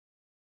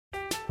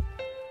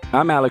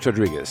I'm Alex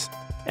Rodriguez.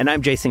 And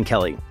I'm Jason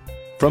Kelly.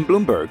 From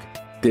Bloomberg,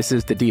 this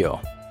is The Deal.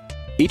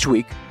 Each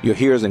week, you'll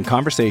hear us in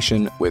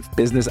conversation with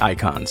business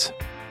icons.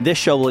 This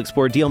show will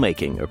explore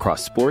deal-making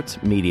across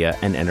sports, media,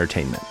 and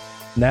entertainment.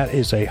 That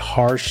is a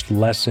harsh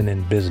lesson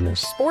in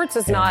business. Sports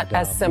is not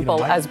as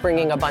simple as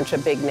bringing a bunch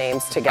of big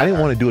names together. I didn't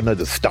want to do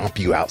another stomp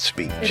you out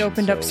speech. It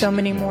opened up so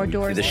many more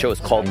doors. The show is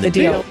called The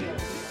Deal.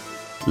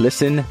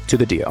 Listen to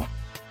The Deal.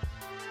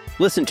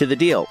 Listen to The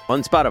Deal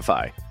on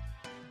Spotify.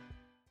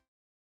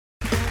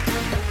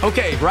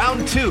 Okay,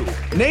 round two.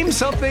 Name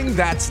something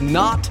that's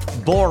not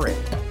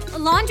boring. A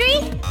laundry?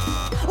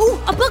 Ooh,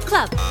 a book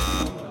club.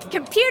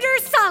 Computer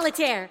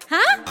solitaire,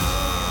 huh?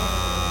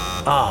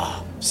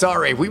 Ah,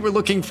 sorry, we were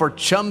looking for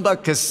Chumba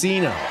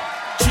Casino.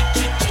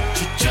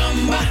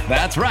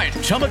 That's right,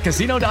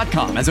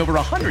 ChumbaCasino.com has over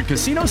 100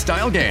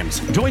 casino-style games.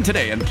 Join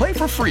today and play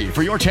for free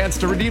for your chance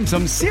to redeem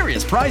some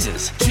serious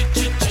prizes.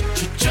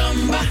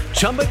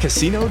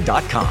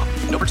 ChumbaCasino.com.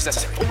 No purchase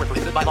necessary. Void where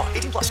prohibited by law.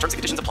 18+ terms and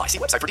conditions apply. See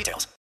website for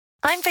details.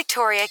 I'm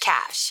Victoria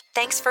Cash.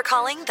 Thanks for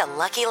calling the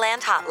Lucky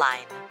Land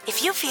Hotline.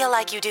 If you feel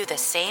like you do the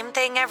same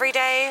thing every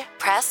day,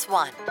 press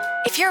 1.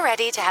 If you're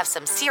ready to have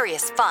some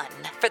serious fun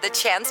for the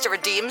chance to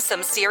redeem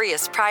some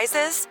serious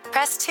prizes,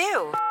 press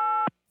 2.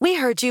 We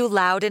heard you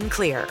loud and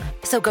clear.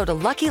 So go to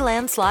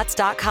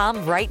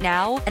LuckyLandSlots.com right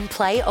now and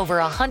play over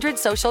 100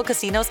 social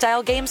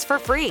casino-style games for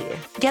free.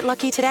 Get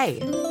lucky today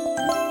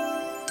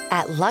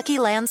at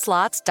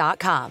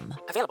LuckyLandSlots.com.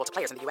 Available to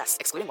players in the U.S.,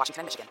 excluding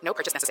Washington and Michigan. No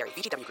purchase necessary.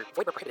 VGW Group.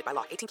 Void where prohibited by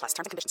law. 18+. Terms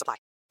and conditions apply.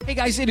 Hey,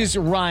 guys, it is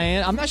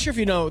Ryan. I'm not sure if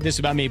you know this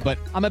about me, but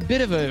I'm a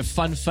bit of a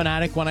fun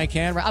fanatic when I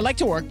can. I like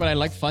to work, but I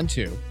like fun,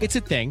 too. It's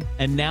a thing.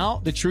 And now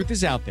the truth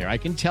is out there. I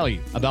can tell you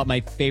about my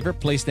favorite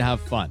place to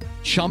have fun.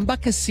 Chumba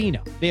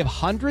Casino. They have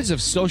hundreds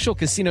of social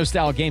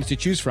casino-style games to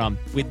choose from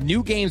with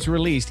new games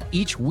released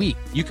each week.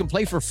 You can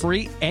play for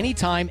free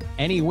anytime,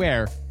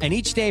 anywhere, and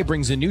each day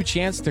brings a new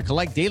chance to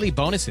collect daily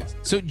bonuses.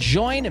 So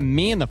join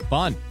me in the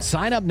fun.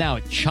 Sign up now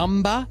at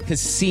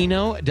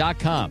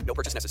ChumbaCasino.com. No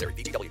purchase necessary.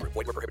 VGW Group.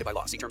 Void where prohibited by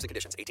law. See terms and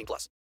conditions. 18+.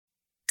 Some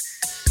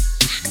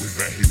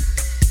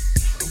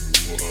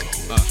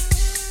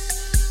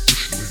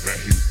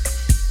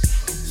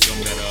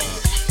of that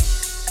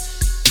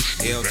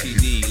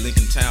LTD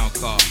Lincoln Town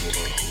car.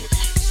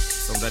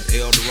 Some of that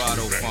El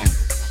Dorado funk.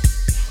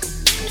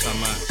 I'm talking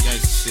about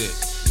gangsta shit.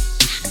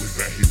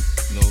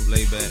 You know,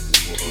 lay back,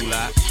 cool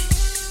out.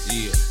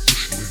 Yeah.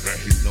 You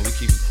know, we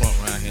keep it crunk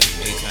around here.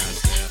 A-time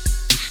style.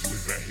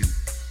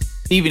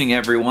 Evening,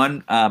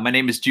 everyone. My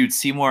name is Jude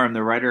Seymour. I'm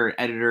the writer and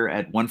editor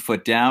at One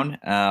Foot Down.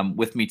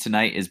 With me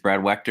tonight is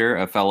Brad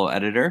Wechter, a fellow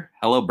editor.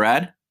 Hello,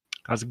 Brad.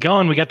 How's it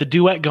going? We got the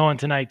duet going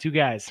tonight, two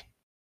guys.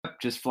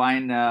 Just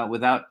flying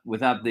without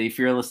the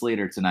fearless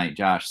leader tonight,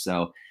 Josh.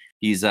 So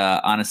he's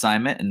on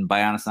assignment, and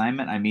by on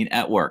assignment, I mean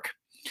at work.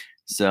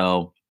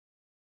 So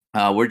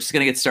we're just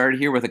going to get started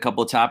here with a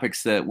couple of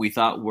topics that we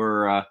thought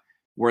were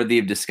worthy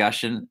of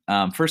discussion.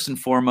 First and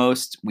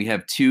foremost, we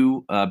have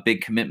two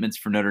big commitments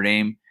for Notre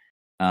Dame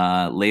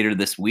later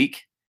this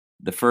week.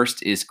 The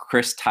first is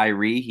Chris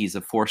Tyree. He's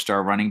a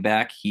 4-star running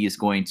back. He is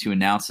going to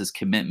announce his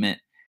commitment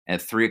at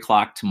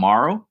 3:00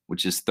 tomorrow,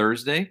 which is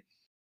Thursday,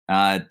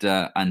 on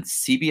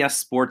CBS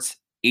Sports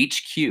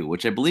HQ,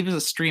 which I believe is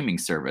a streaming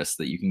service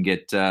that you can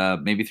get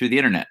maybe through the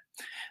internet.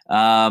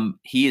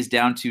 He is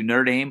down to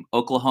Notre Dame,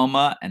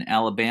 Oklahoma, and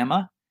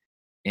Alabama,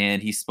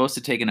 and he's supposed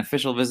to take an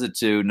official visit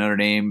to Notre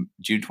Dame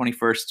June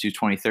 21st to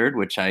 23rd,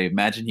 which I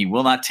imagine he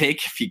will not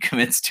take if he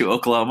commits to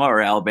Oklahoma or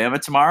Alabama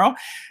tomorrow.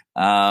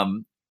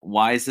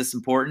 Why is this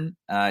important?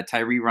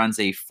 Tyree runs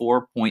a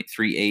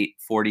 4.38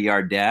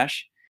 40-yard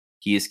dash.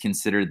 He is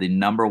considered the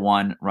number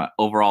one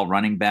overall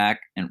running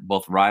back in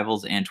both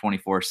Rivals and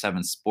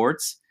 24/7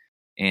 Sports,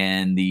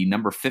 and the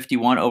number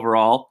 51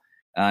 overall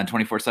in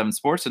 24/7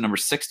 Sports, and number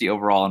 60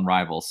 overall in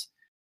Rivals.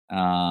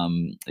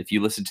 If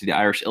you listen to the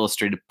Irish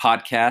Illustrated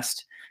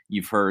podcast,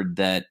 you've heard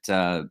that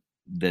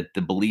that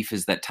the belief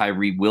is that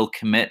Tyree will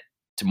commit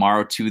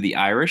tomorrow to the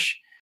Irish,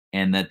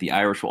 and that the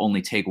Irish will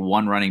only take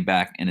one running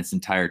back in its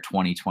entire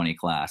 2020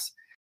 class.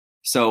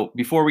 So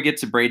before we get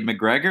to Braden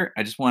McGregor,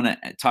 I just want to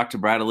talk to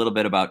Brad a little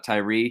bit about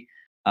Tyree,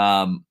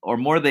 or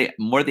more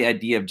the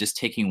idea of just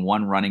taking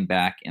one running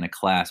back in a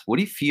class. What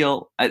do you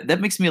feel?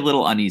 That makes me a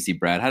little uneasy,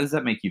 Brad. How does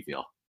that make you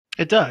feel?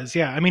 It does,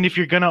 yeah. I mean, if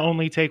you're going to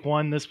only take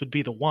one, this would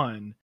be the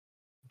one.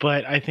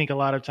 But I think a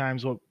lot of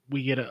times what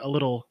we get a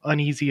little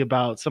uneasy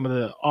about some of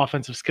the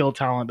offensive skill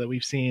talent that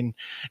we've seen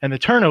and the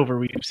turnover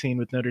we've seen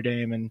with Notre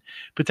Dame, and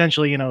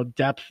potentially,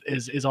 depth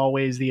is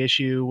always the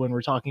issue when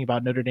we're talking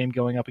about Notre Dame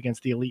going up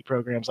against the elite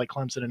programs like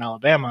Clemson and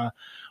Alabama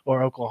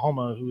or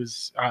Oklahoma, who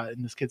is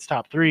in this kid's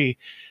top 3.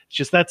 It's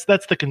just that's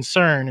the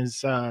concern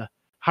is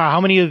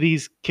how many of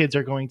these kids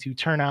are going to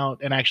turn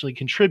out and actually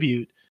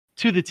contribute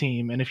to the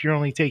team. And if you're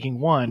only taking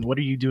one, what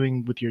are you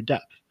doing with your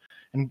depth?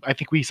 And I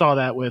think we saw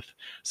that with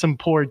some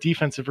poor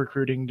defensive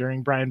recruiting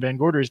during Brian Van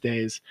Gorder's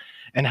days,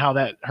 and how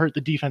that hurt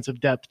the defensive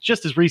depth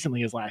just as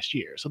recently as last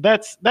year. So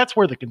that's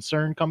where the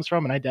concern comes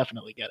from, and I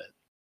definitely get it.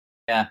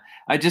 Yeah,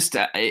 I just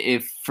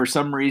if for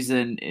some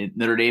reason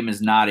Notre Dame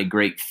is not a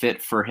great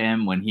fit for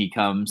him when he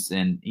comes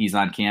and he's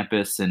on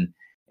campus and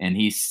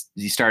he's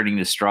starting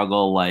to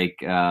struggle like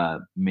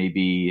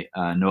maybe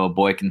Noah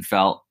Boykin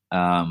felt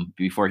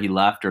before he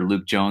left, or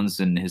Luke Jones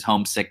and his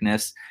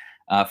homesickness.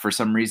 For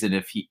some reason,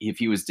 if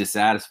he was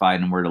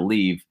dissatisfied and were to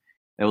leave,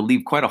 it would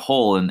leave quite a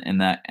hole in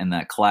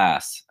that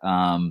class.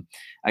 I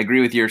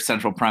agree with your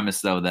central premise,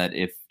 though, that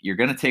if you're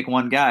going to take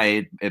one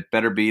guy, it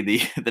better be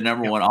the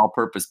number one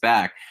all-purpose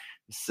back.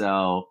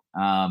 So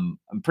I'm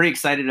pretty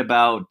excited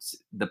about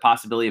the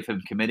possibility of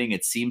him committing.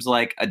 It seems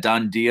like a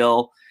done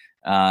deal,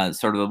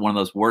 sort of one of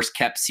those worst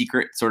kept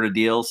secret sort of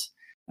deals.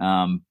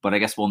 But I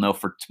guess we'll know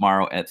for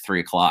tomorrow at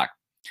 3:00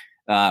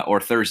 or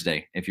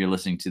Thursday if you're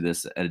listening to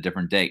this at a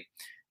different date.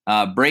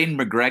 Braden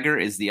McGregor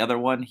is the other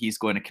one. He's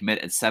going to commit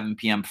at 7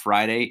 p.m.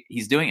 Friday.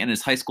 He's doing it in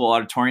his high school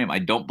auditorium. I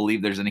don't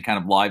believe there's any kind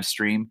of live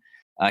stream.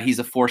 He's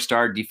a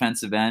 4-star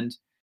defensive end,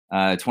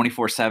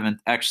 24/7.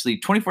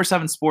 Actually,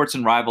 24/7 Sports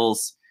and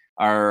Rivals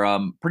are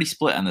pretty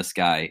split on this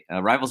guy.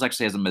 Rivals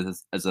actually has him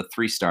as a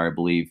 3-star, I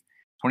believe.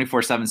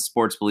 24/7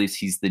 Sports believes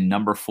he's the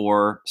number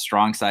 4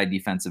 strong side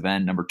defensive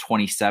end, number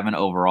 27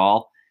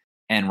 overall.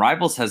 And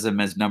Rivals has him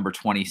as number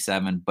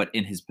 27, but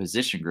in his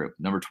position group,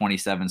 number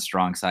 27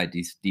 strong side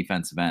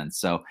defensive end.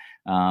 So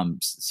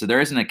there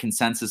isn't a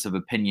consensus of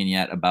opinion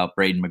yet about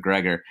Braden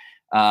McGregor.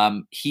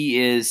 He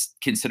is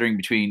considering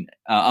between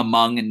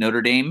among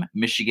Notre Dame,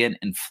 Michigan,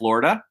 and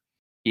Florida.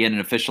 He had an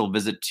official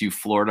visit to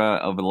Florida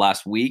over the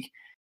last week.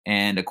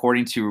 And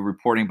according to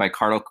reporting by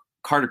Carter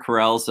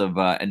Corrales of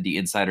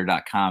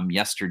ndinsider.com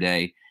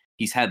yesterday,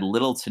 he's had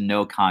little to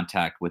no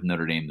contact with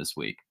Notre Dame this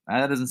week.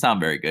 That doesn't sound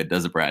very good,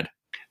 does it, Brad?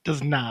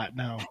 Does not,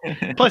 no.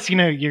 Plus,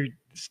 you're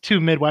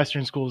 2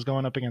 Midwestern schools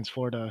going up against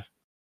Florida.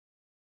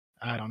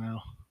 I don't know.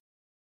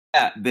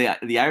 Yeah,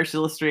 the Irish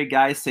Illustrated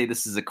guys say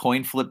this is a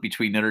coin flip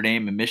between Notre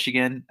Dame and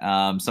Michigan.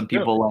 Some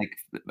people like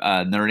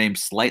Notre Dame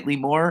slightly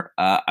more.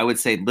 I would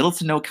say little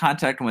to no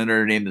contact with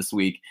Notre Dame this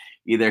week.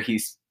 Either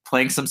he's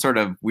playing some sort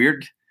of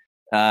weird,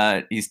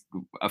 he's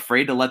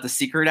afraid to let the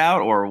secret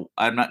out, or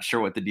I'm not sure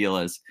what the deal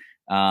is.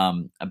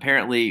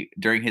 Apparently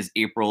during his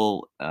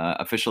April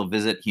official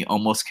visit, he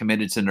almost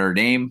committed to Notre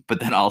Dame, but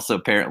then also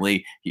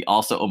apparently he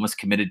also almost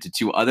committed to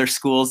 2 other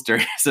schools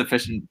during his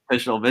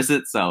official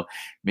visit. So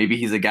maybe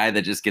he's a guy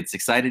that just gets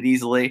excited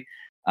easily.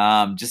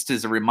 Just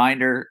as a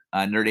reminder,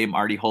 Notre Dame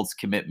already holds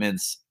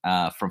commitments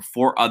from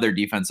 4 other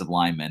defensive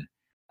linemen.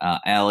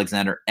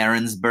 Alexander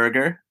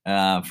Ehrensberger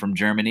from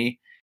Germany,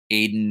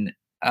 Aiden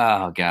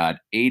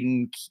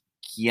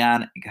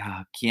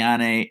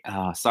Kiane,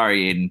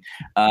 sorry, Aiden.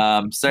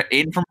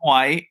 Aiden from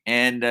Hawaii,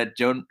 and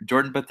Jordan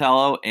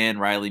Botelho and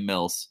Riley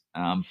Mills.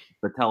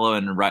 Botelho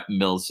and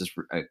Mills just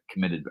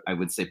committed, I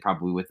would say,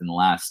 probably within the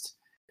last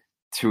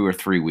 2 or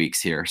 3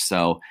 weeks here.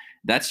 So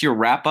that's your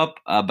wrap up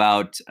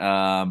about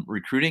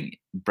recruiting.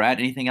 Brad,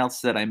 anything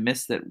else that I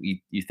missed that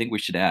you think we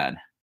should add?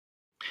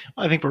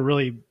 I think we're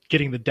really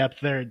getting the depth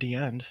there at the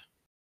end.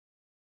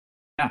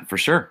 Yeah, for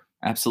sure.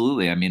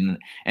 Absolutely. I mean,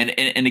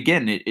 and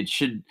again,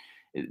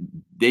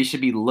 they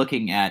should be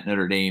looking at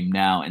Notre Dame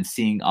now and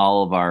seeing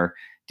all of our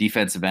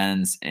defensive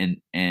ends and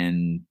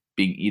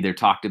being either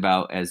talked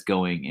about as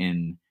going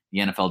in the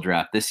NFL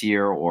draft this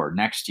year or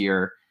next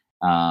year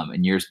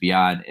and years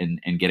beyond,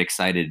 and get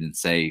excited and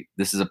say,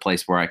 this is a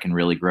place where I can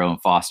really grow and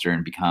foster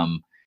and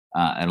become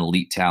an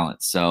elite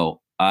talent.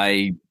 So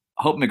I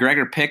hope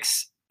McGregor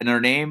picks Notre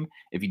Dame.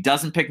 If he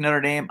doesn't pick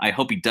Notre Dame, I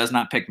hope he does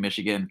not pick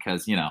Michigan,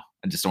 because,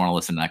 I just don't want to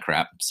listen to that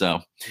crap.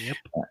 So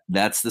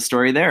that's the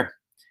story there.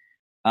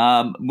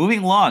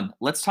 Moving along,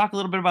 let's talk a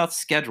little bit about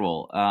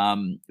schedule.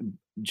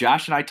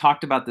 Josh and I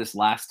talked about this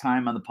last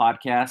time on the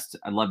podcast.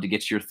 I'd love to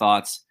get your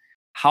thoughts.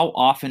 How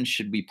often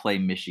should we play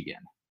Michigan?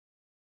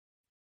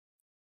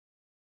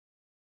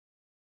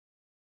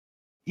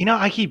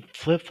 I keep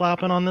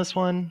flip-flopping on this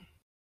one.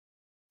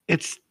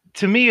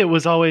 To me, it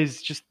was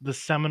always just the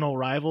Seminole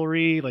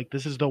rivalry. Like,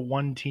 this is the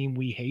one team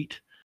we hate.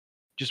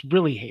 Just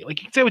really hate. Like,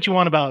 you can say what you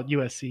want about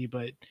USC,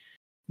 but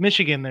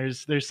Michigan,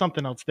 there's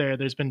something else there.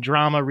 There's been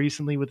drama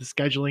recently with the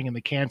scheduling and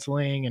the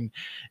canceling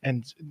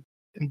and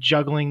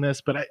juggling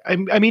this. But I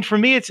mean, for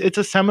me, it's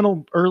a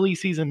seminal early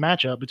season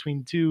matchup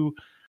between 2,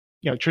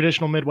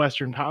 traditional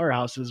Midwestern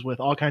powerhouses with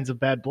all kinds of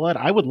bad blood.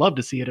 I would love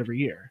to see it every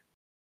year.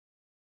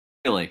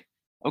 Really?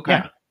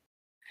 Okay.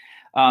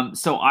 Yeah.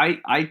 So I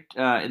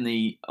in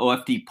the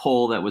OFD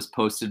poll that was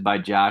posted by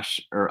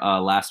Josh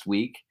last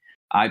week,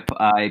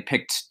 I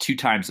picked 2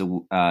 times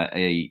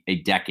a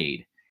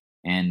decade.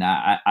 And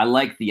I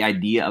like the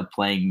idea of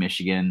playing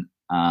Michigan.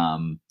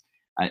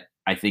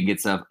 I think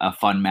it's a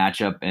fun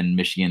matchup, and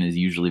Michigan is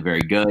usually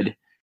very good.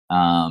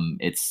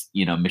 It's,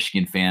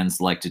 Michigan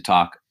fans like to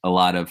talk a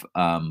lot of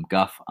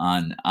guff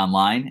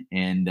online,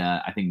 and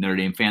I think Notre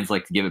Dame fans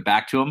like to give it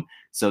back to them.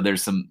 So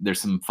there's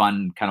some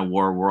fun kind of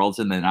war worlds,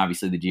 and then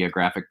obviously the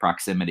geographic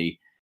proximity.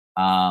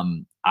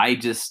 With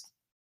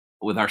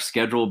our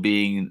schedule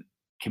being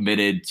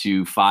committed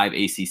to 5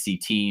 ACC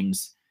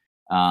teams,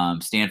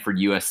 Stanford,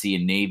 USC,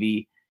 and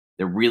Navy,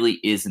 there really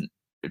isn't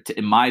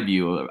in my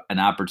view, an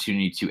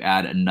opportunity to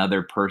add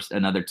another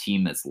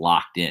team that's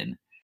locked in.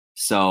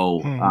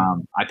 So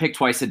I picked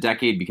Twice a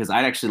Decade because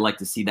I'd actually like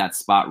to see that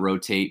spot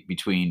rotate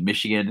between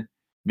Michigan,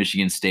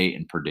 Michigan State,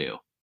 and Purdue.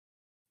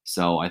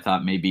 So I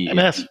thought maybe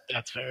that's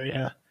fair.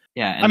 Yeah.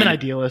 Yeah. I'm an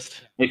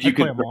idealist. If you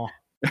play could, them all.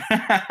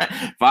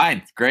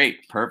 Fine,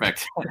 great,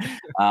 perfect.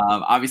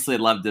 Obviously,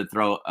 I'd love to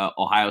throw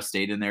Ohio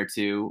State in there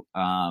too.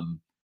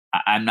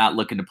 I'm not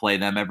looking to play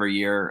them every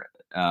year.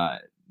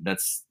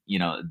 That's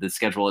the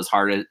schedule is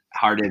hard as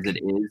it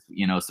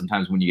is.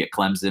 Sometimes when you get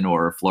Clemson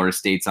or Florida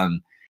State's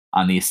on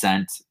the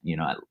ascent,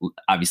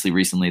 obviously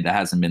recently that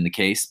hasn't been the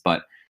case.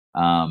 But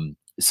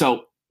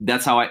so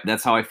that's how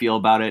I feel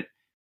about it.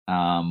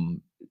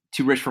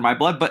 Too rich for my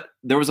blood, but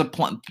there was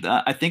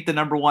I think the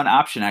number one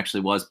option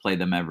actually was play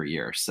them every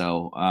year.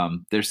 So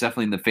there's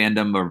definitely the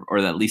fandom or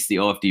at least the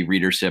OFD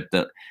readership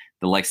that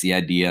likes the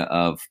idea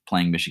of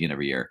playing Michigan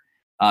every year.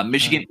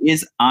 Michigan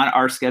is on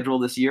our schedule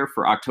this year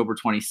for October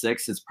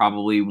 26th. It's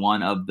probably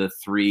one of the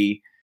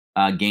 3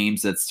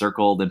 games that's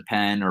circled in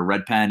pen or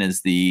red pen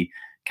as the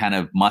kind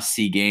of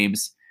must-see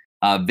games.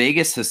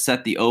 Vegas has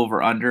set the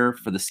over-under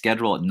for the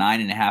schedule at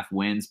 9.5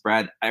 wins.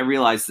 Brad, I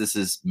realize this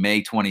is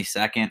May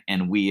 22nd,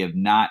 and we have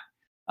not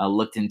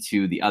looked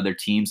into the other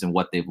teams and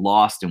what they've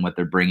lost and what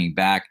they're bringing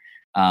back.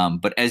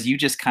 But as you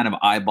just kind of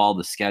eyeball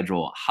the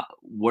schedule,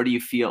 what do you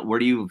feel? Where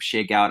do you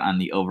shake out on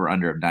the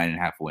over-under of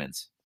 9.5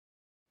 wins?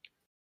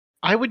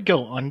 I would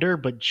go under,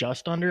 but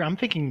just under. I'm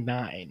thinking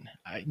 9.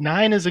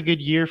 9 is a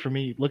good year for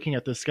me looking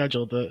at the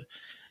schedule. The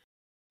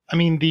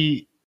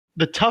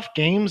tough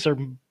games are,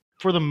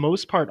 for the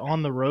most part,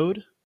 on the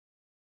road.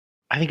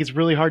 I think it's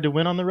really hard to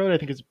win on the road. I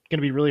think it's going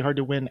to be really hard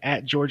to win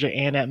at Georgia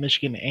and at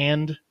Michigan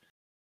and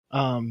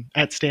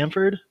at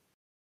Stanford.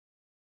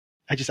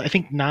 I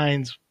think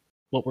 9's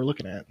what we're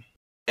looking at.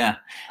 Yeah.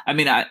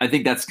 I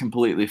think that's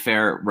completely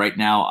fair. Right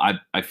now,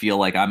 I feel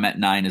like I'm at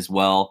 9 as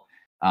well.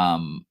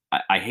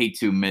 I hate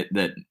to admit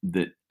that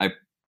I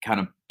kind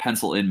of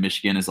pencil in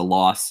Michigan as a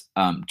loss.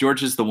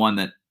 Georgia's the one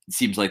that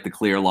seems like the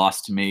clear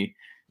loss to me.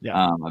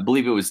 Yeah. I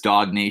believe it was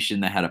Dog Nation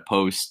that had a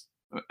post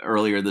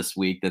earlier this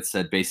week that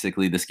said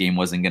basically this game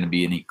wasn't going to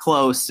be any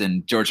close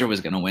and Georgia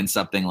was going to win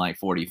something like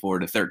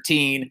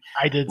 44-13.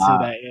 I did see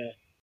that,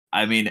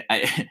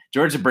 yeah.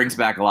 Georgia brings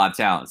back a lot of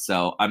talent,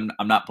 so I'm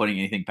not putting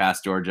anything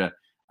past Georgia.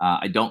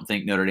 I don't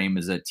think Notre Dame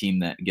is a team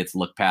that gets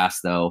looked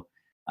past, though.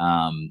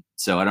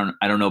 So I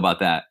don't know about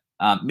that.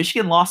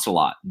 Michigan lost a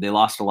lot. They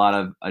lost a lot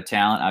of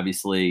talent.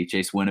 Obviously,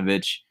 Chase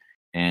Winovich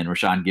and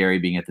Rashawn Gary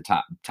being at the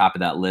top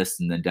of that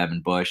list, and then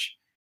Devin Bush.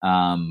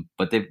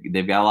 But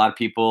they've got a lot of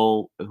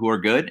people who are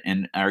good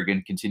and are going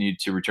to continue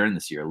to return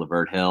this year.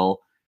 Lavert Hill,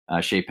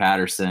 Shea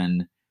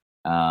Patterson,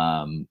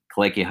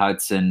 Kaleke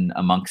Hudson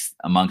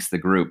amongst the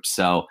group.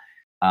 So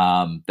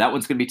that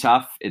one's going to be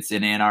tough. It's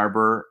in Ann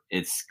Arbor.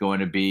 It's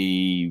going to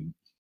be,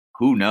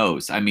 who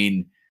knows?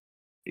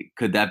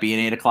 Could that be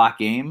an 8:00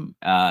 game?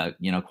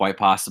 Quite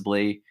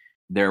possibly.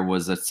 There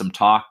was some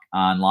talk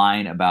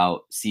online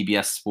about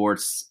CBS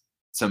Sports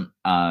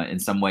in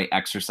some way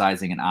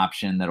exercising an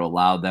option that will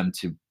allow them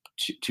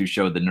to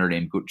show the Notre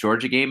Dame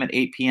Georgia game at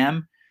 8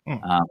 p.m.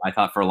 I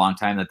thought for a long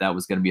time that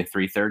was going to be a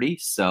 3:30.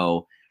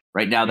 So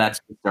right now that's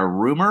just a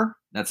rumor.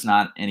 That's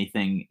not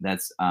anything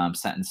that's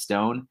set in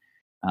stone.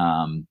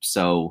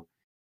 So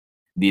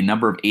the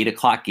number of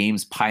 8:00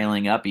 games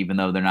piling up, even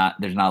though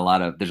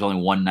there's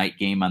only one night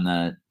game on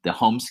the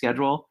home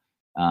schedule,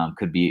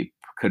 could be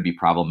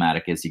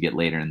problematic as you get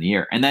later in the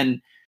year. And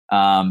then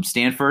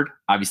Stanford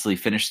obviously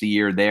finished the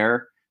year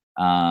there.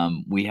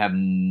 We have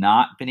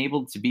not been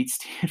able to beat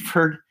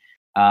Stanford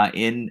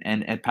in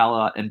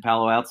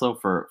Palo Alto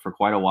for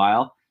quite a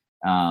while.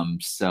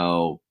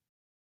 So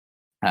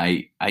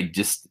I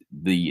just,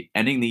 the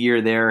ending the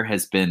year there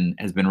has been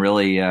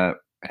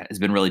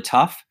really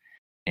tough.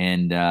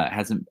 And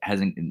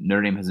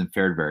Notre Dame hasn't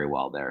fared very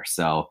well there.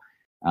 So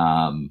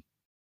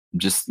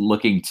just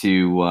looking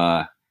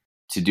to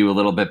do a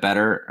little bit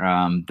better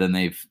than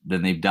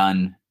they've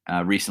done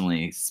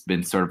recently. It's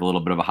been sort of a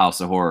little bit of a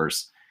house of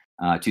horrors.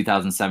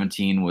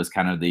 2017 was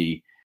kind of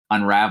the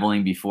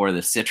unraveling before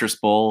the Citrus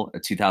Bowl.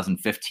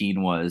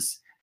 2015 was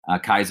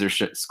Kaiser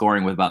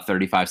scoring with about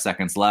 35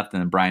 seconds left,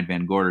 and then Brian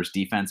Van Gorder's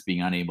defense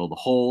being unable to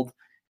hold,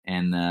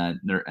 and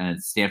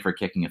Stanford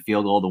kicking a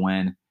field goal to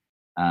win.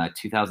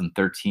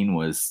 2013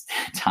 was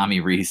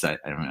Tommy Rees. I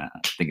don't know.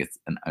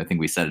 I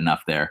think we said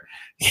enough there.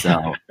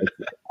 So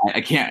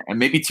I can't.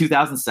 Maybe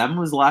 2007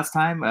 was the last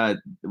time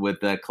with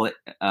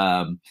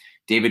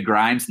David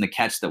Grimes and the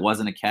catch that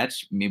wasn't a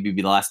catch. Maybe it'd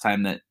be the last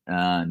time that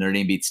Notre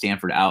Dame beat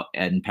Stanford out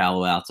in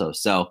Palo Alto.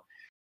 So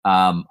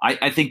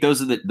I think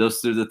those are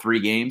the 3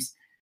 games.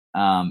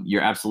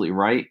 You're absolutely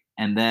right.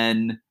 And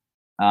then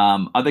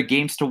other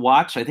games to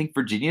watch. I think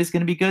Virginia is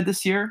going to be good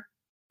this year.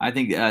 I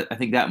think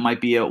that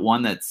might be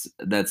one that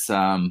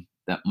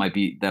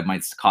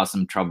might cause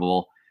some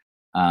trouble.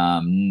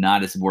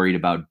 Not as worried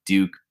about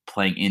Duke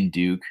playing in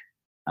Duke.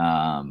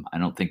 I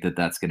don't think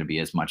that's going to be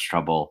as much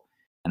trouble,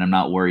 and I'm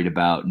not worried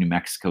about New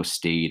Mexico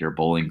State or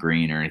Bowling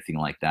Green or anything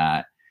like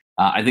that.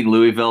 I think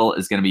Louisville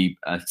is going to be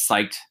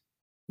psyched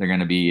They're going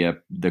to be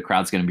the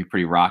crowd's going to be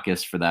pretty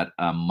raucous for that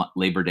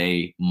Labor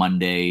Day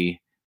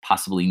Monday,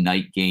 possibly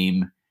night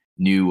game.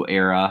 New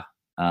era,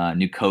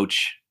 new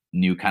coach,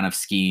 new kind of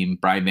scheme.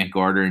 Brian Van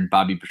Gorder and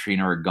Bobby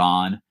Petrino are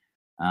gone,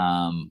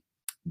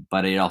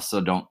 but I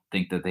also don't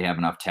think that they have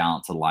enough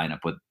talent to line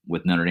up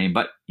with Notre Dame.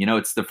 But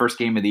it's the first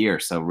game of the year,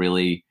 so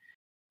really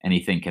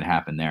anything can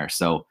happen there.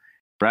 So,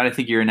 Brad, I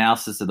think your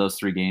analysis of those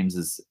 3 games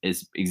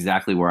is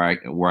exactly where I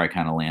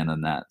kind of land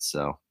on that.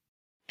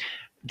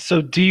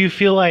 So do you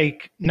feel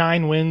like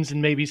 9 wins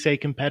and maybe say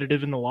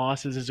competitive in the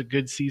losses is a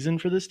good season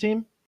for this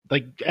team?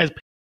 Like as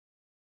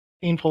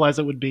painful as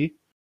it would be?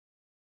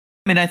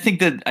 I mean, I think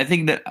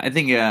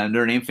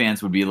Notre Dame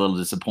fans would be a little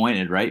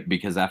disappointed, right?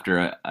 Because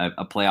after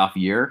a playoff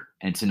year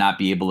and to not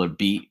be able to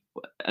beat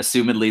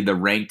assumedly the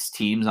ranked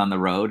teams on the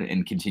road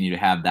and continue to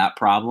have that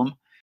problem.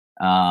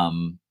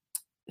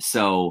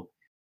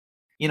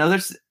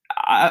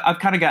 I've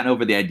kind of gotten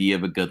over the idea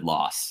of a good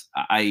loss.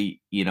 I'm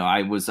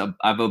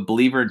a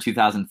believer in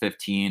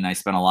 2015. I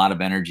spent a lot of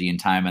energy and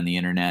time on the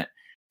internet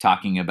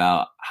talking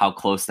about how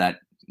close that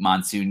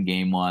monsoon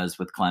game was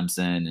with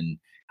Clemson and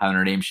how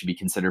Notre Dame should be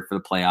considered for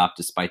the playoff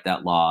despite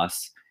that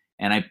loss.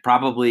 And I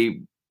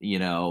probably,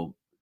 to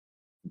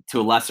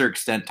a lesser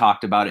extent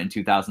talked about it in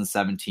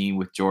 2017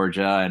 with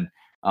Georgia and,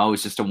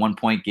 it's just a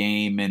 1-point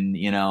game. And,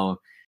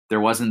 there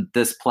wasn't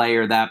this play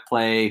or that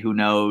play, who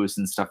knows,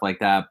 and stuff like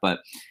that. But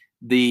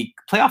the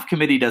playoff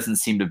committee doesn't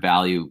seem to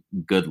value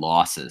good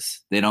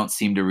losses. They don't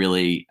seem to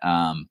really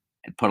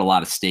put a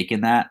lot of stake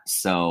in that.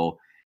 So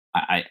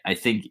I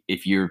think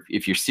if you're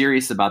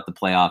serious about the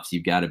playoffs,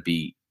 you've got to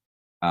beat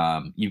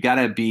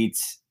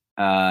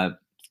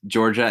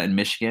Georgia and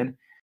Michigan.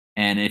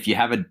 And if you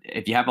have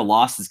a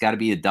loss, it's got to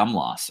be a dumb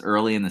loss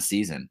early in the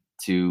season.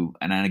 And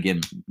then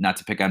again, not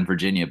to pick on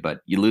Virginia,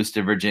 but you lose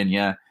to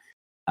Virginia.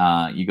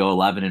 You go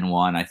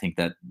 11-1. I think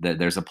that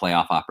there's a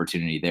playoff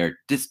opportunity there,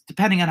 just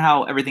depending on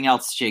how everything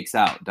else shakes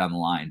out down the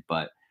line.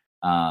 But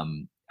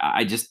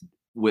I just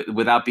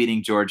without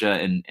beating Georgia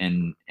and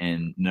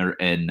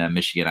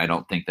Michigan, I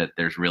don't think that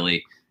there's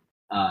really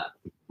an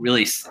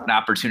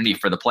opportunity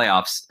for the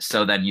playoffs.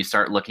 So then you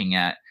start looking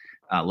at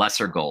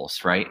lesser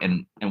goals, right?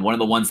 And one of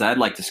the ones that I'd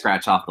like to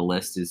scratch off the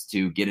list is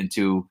to get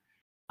into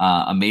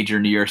a major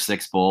New Year's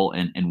Six Bowl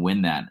and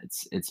win that.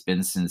 It's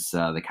been since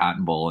the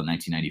Cotton Bowl in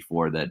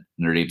 1994 that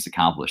Notre Dame's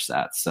accomplished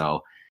that.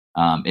 So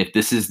if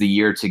this is the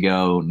year to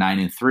go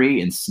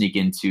 9-3 and sneak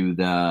into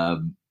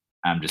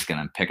I'm just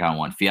going to pick on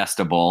one,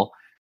 Fiesta Bowl,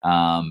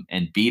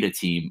 and beat a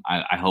team,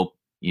 I hope,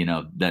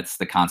 that's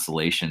the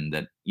consolation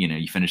that,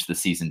 you finish the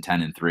season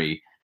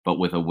 10-3, but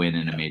with a win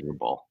in a major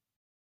bowl.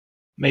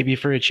 Maybe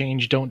for a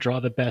change, don't draw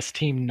the best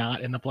team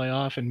not in the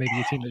playoff and maybe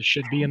a team that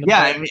should be in the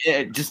playoff.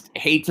 I mean, just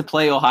hate to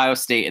play Ohio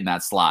State in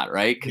that slot,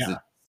 right? Because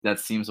that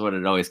seems what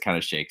it always kind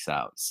of shakes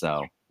out.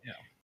 So,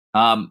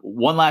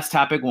 one last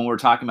topic when we're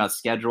talking about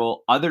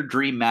schedule, other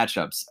dream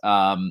matchups.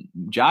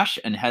 Josh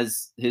and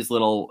has his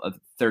little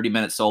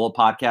 30-minute solo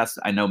podcast,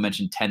 I know,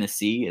 mentioned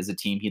Tennessee as a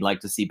team he'd like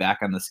to see back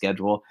on the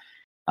schedule.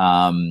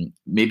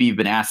 Maybe you've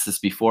been asked this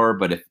before,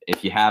 but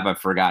if you have, I've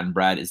forgotten,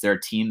 Brad, is there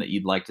a team that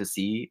you'd like to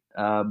see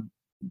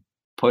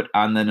put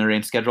on the Notre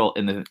Dame schedule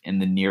in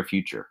the near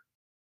future?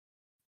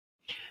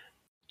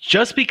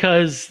 Just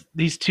because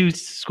these two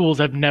schools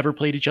have never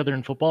played each other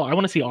in football, I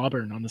want to see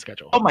Auburn on the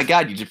schedule. Oh my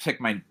God, you just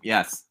picked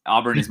yes,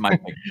 Auburn is my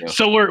pick too.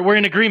 So we're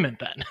in agreement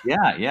then.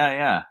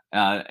 Yeah.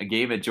 A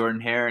game at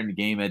Jordan Hare and a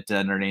game at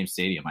Notre Dame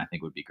Stadium, I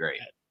think would be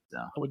great. So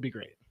that would be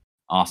great.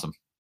 Awesome.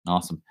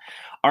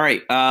 All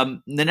right.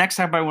 The next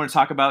topic I want to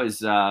talk about is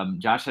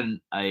Josh and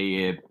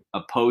a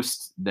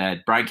post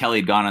that Brian Kelly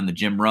had gone on the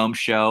Jim Rome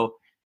show.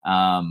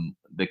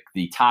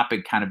 The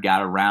topic kind of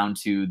got around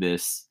to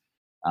this,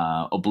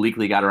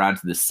 obliquely got around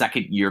to the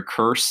second-year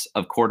curse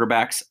of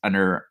quarterbacks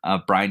under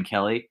Brian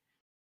Kelly,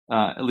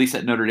 at least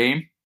at Notre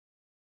Dame.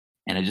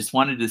 And I just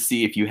wanted to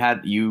see if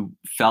you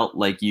felt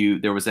like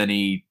there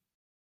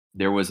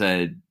was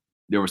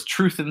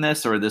truth in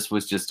this, or this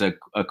was just a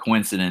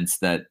coincidence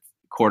that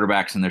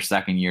quarterbacks in their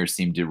second year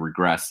seem to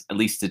regress, at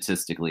least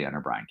statistically, under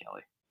Brian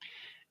Kelly.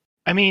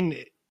 I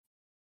mean,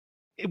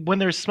 when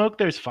there's smoke,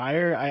 there's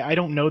fire. I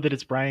don't know that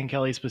it's Brian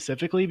Kelly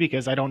specifically,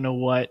 because I don't know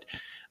what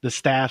the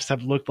staffs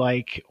have looked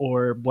like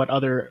or what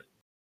other,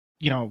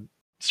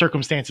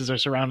 circumstances are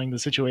surrounding the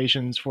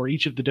situations for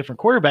each of the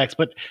different quarterbacks.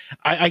 But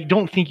I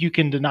don't think you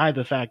can deny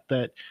the fact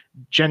that,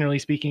 generally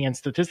speaking and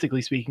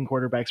statistically speaking,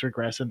 quarterbacks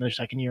regress in their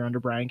second year under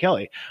Brian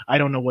Kelly. I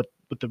don't know what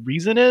the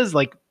reason is.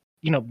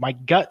 My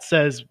gut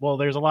says, well,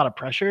 there's a lot of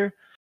pressure.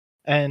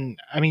 And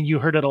I mean, you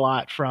heard it a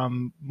lot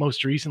from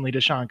most recently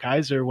DeShone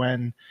Kizer,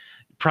 when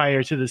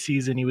prior to the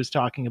season, he was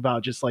talking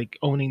about just like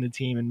owning the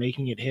team and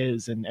making it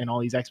his and all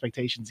these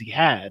expectations he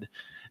had.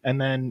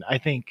 And then I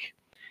think,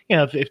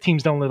 if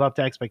teams don't live up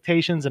to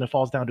expectations and it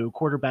falls down to a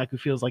quarterback who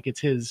feels like it's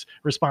his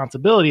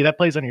responsibility, that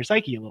plays on your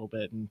psyche a little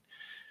bit. And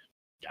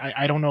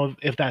I don't know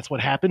if that's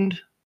what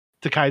happened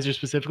to Kizer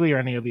specifically or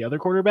any of the other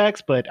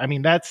quarterbacks, but I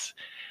mean, that's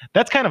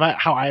kind of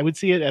how I would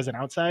see it as an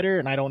outsider.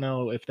 And I don't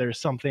know if there's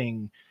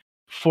something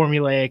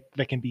formulaic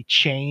that can be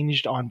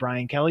changed on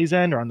Brian Kelly's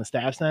end or on the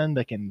staff's end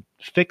that can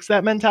fix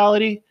that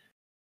mentality.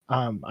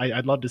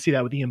 I'd love to see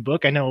that with Ian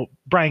Book. I know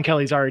Brian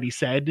Kelly's already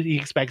said he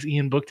expects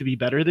Ian Book to be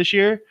better this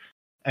year.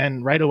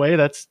 And right away,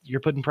 you're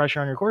putting pressure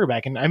on your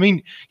quarterback. And I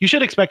mean, you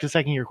should expect a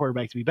second-year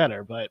quarterback to be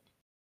better, but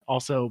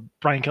also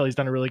Brian Kelly's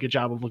done a really good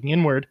job of looking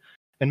inward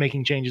and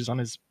making changes on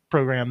his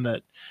program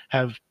that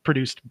have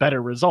produced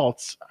better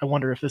results. I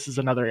wonder if this is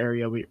another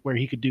area where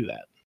he could do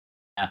that.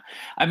 Yeah,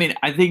 I mean,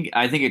 I think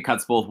it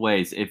cuts both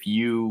ways. If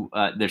you,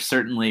 there's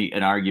certainly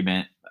an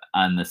argument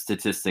on the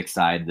statistics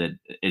side that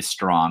is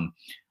strong.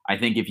 I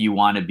think if you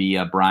want to be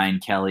a Brian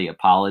Kelly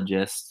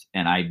apologist,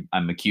 and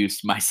I'm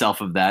accused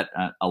myself of that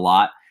a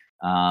lot,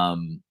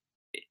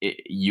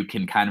 you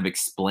can kind of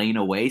explain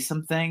away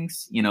some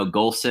things.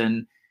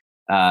 Golson,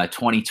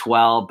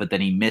 2012, but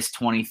then he missed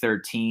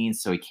 2013,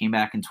 so he came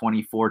back in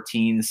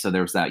 2014. So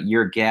there was that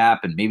year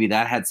gap, and maybe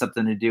that had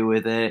something to do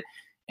with it.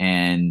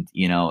 And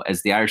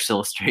as the Irish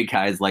Illustrated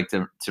guys like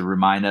to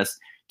remind us,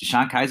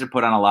 DeShone Kizer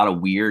put on a lot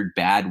of weird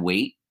bad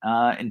weight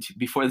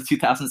before the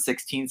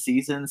 2016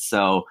 season.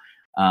 So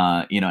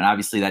and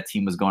obviously that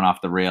team was going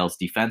off the rails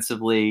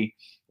defensively,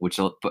 which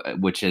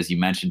as you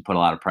mentioned put a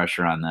lot of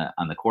pressure on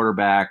the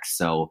quarterback.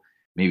 So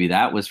maybe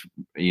that was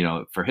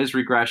for his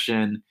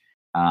regression.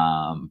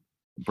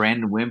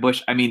 Brandon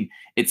Wimbush. I mean,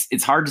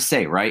 it's hard to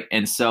say, right?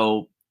 And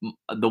so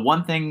the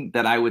one thing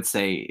that I would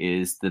say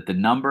is that the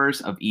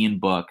numbers of Ian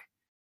Book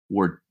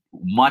were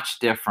much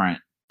different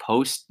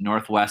post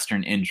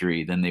Northwestern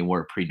injury than they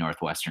were pre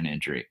Northwestern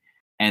injury.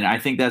 And I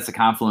think that's a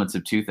confluence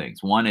of two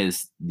things. One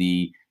is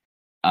the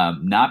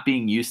not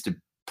being used to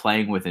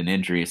playing with an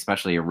injury,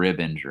 especially a rib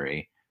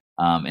injury,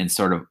 and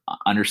sort of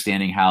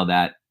understanding how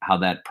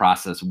that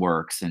process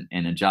works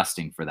and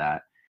adjusting for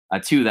that.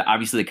 Two, that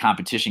obviously the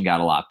competition got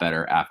a lot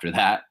better after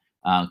that.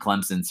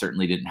 Clemson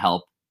certainly didn't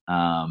help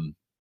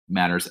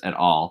matters at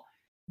all.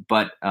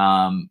 But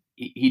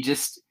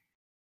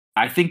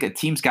I think that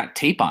teams got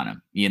tape on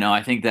him.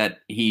 I think that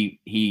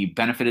he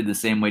benefited the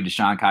same way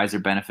DeShone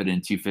Kizer benefited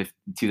in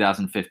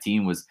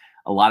 2015. Was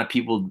a lot of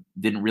people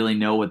didn't really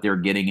know what they were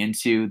getting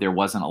into. There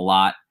wasn't a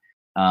lot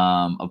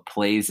of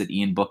plays that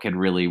Ian Book had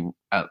really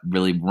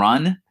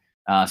run.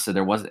 So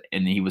there wasn't,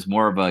 and he was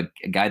more of a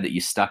guy that you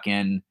stuck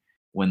in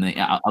when the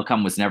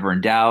outcome was never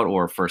in doubt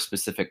or for a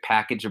specific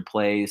package of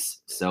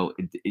plays. So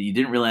you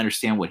didn't really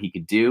understand what he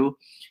could do.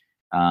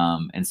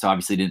 And so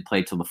obviously didn't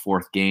play till the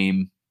fourth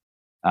game,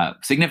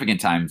 significant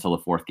time until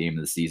the fourth game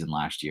of the season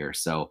last year.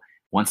 So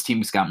once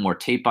teams got more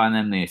tape on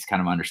them, they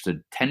kind of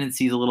understood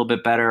tendencies a little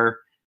bit better.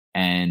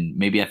 And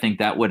maybe I think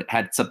that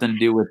had something to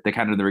do with the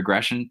kind of the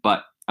regression,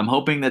 but I'm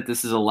hoping that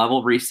this is a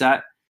level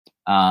reset,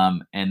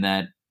 and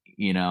that,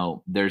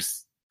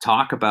 there's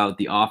talk about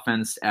the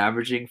offense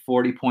averaging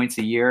 40 points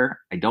a year.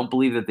 I don't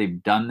believe that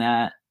they've done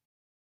that.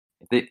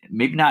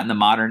 Maybe not in the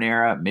modern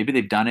era. Maybe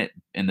they've done it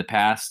in the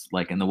past,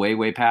 like in the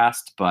way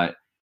past, but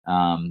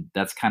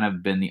that's kind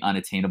of been the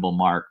unattainable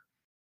mark.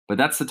 But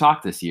that's the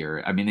talk this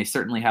year. I mean, they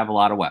certainly have a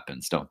lot of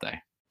weapons, don't they?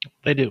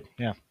 They do.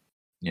 Yeah.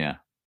 Yeah.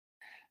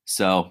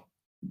 So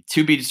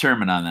to be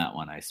determined on that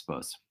one, I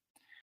suppose.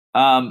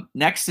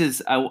 Next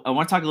is I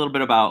want to talk a little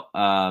bit about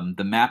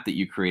the map that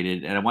you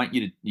created, and I want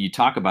you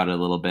talk about it a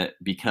little bit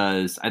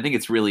because I think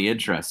it's really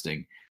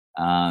interesting.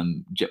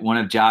 One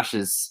of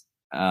Josh's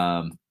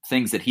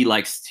things that he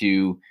likes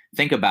to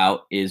think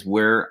about is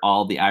where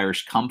all the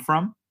Irish come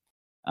from.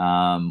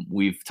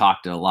 We've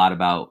talked a lot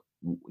about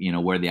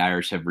where the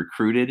Irish have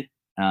recruited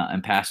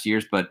in past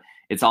years, but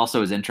it's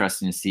also as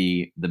interesting to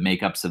see the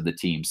makeups of the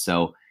team.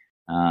 So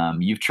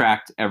you've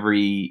tracked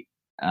every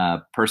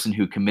person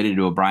who committed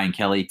to a Brian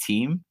Kelly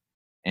team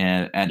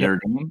at Notre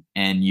Dame,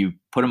 and you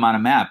put them on a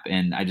map.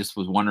 And I just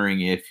was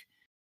wondering if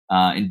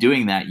in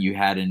doing that, you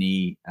had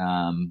any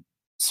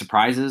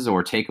surprises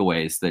or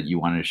takeaways that you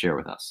wanted to share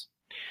with us.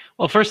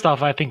 Well, first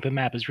off, I think the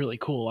map is really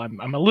cool.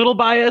 I'm a little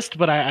biased,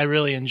 but I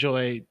really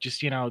enjoy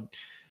just,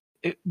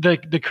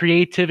 the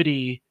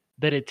creativity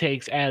that it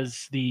takes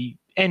as the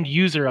end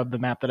user of the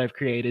map that I've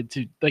created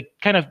to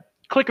kind of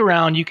click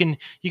around. You can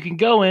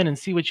go in and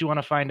see what you want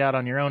to find out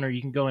on your own, or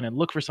you can go in and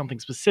look for something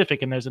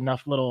specific, and there's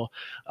enough little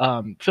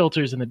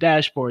filters in the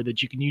dashboard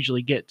that you can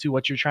usually get to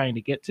what you're trying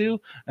to get to.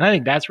 And I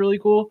think that's really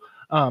cool.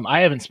 I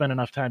haven't spent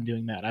enough time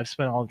doing that. I've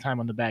spent all the time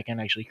on the back end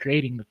actually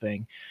creating the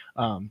thing.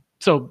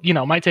 So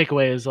my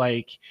takeaway is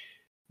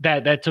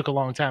that took a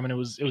long time, and it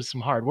was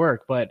some hard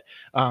work, but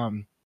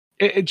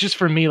it just,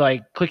 for me,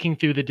 clicking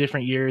through the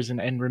different years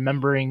and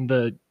remembering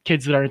the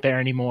kids that aren't there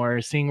anymore,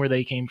 seeing where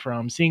they came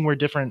from, seeing where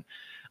different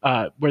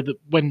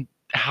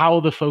how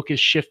the focus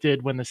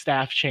shifted when the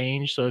staff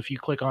changed. So if you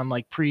click on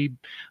pre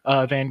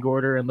Van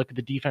Gorder and look at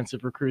the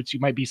defensive recruits, you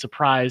might be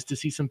surprised to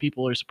see some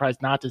people, or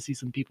surprised not to see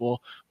some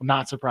people,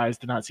 not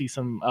surprised to not see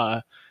some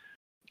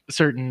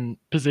certain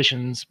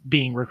positions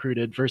being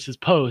recruited versus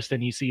post,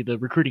 and you see the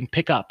recruiting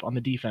pick up on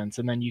the defense.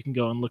 And then you can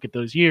go and look at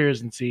those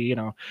years and see,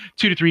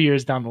 2 to 3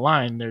 years down the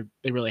line,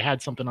 they really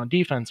had something on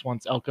defense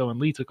once Elko and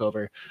Lee took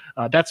over.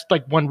 That's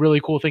one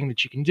really cool thing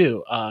that you can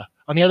do.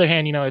 On the other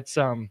hand, it's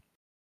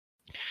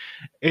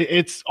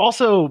It's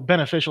also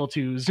beneficial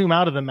to zoom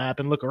out of the map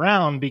and look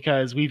around,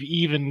 because we've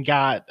even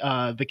got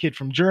the kid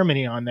from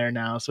Germany on there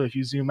now. So if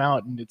you zoom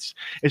out, and it's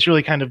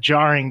really kind of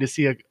jarring to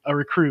see a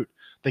recruit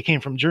that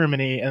came from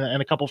Germany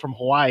and a couple from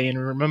Hawaii, and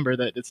remember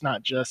that it's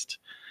not just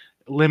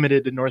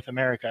limited to North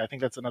America. I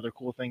think that's another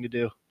cool thing to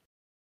do.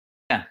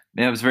 Yeah,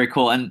 it was very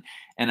cool. And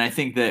I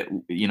think that,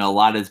 a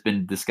lot has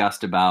been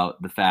discussed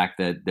about the fact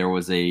that there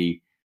was a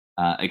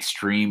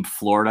extreme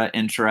Florida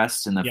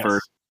interest in the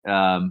first,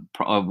 I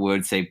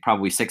would say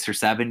probably 6 or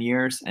 7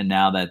 years. And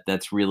now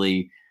that's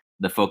really,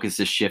 the focus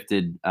has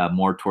shifted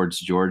more towards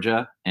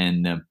Georgia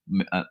and a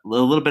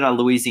little bit on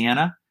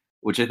Louisiana,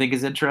 which I think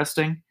is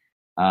interesting.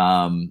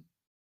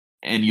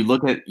 And you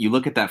look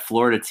at that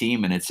Florida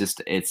team, and it's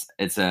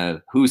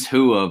a who's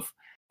who of,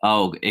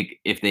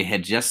 if they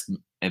had just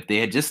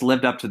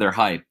lived up to their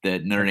hype,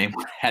 that Notre Dame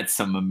had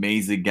some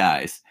amazing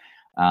guys.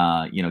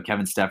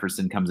 Kevin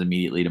Stepherson comes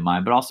immediately to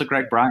mind, but also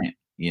Greg Bryant,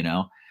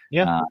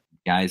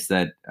 guys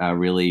that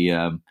really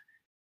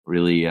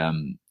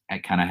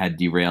kind of had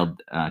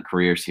derailed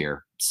careers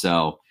here.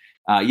 So,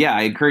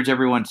 I encourage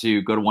everyone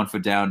to go to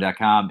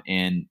onefootdown.com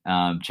and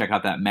check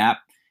out that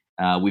map.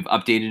 We've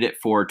updated it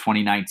for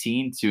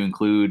 2019 to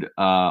include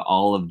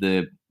all of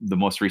the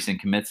most recent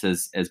commits,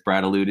 as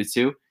Brad alluded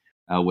to,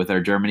 with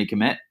our Germany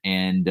commit.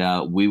 And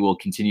we will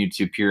continue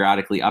to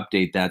periodically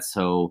update that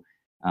so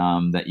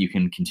that you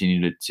can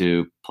continue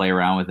to play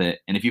around with it.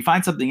 And if you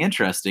find something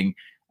interesting,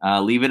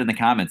 leave it in the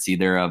comments,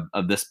 either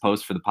of this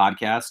post for the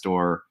podcast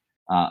or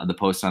the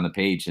post on the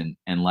page,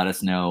 and let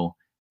us know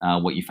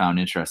what you found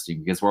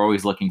interesting, because we're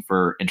always looking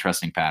for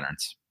interesting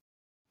patterns.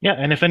 Yeah,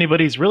 and if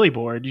anybody's really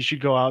bored, you should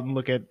go out and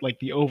look at like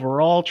the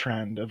overall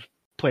trend of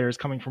players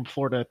coming from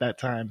Florida at that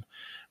time,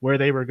 where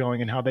they were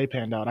going and how they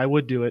panned out. I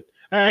would do it.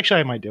 Actually,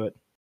 I might do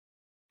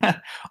it.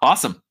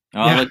 Awesome.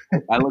 Well,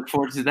 I look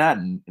forward to that,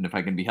 and if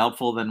I can be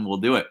helpful, then we'll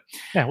do it.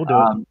 Yeah, we'll do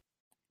it.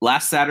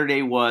 Last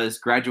Saturday was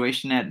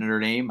graduation at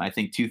Notre Dame. I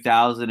think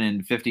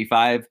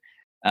 2,055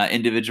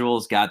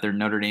 individuals got their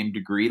Notre Dame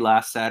degree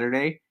last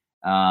Saturday.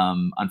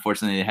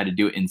 Unfortunately, they had to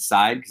do it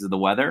inside because of the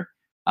weather.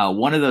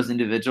 One of those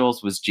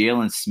individuals was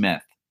Jalen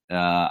Smith.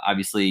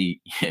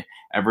 Obviously,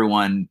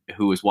 everyone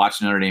who has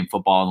watched Notre Dame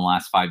football in the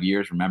last 5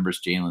 years remembers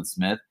Jalen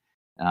Smith.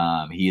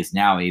 He is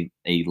now a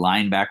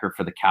linebacker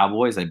for the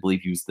Cowboys. I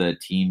believe he was the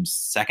team's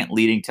second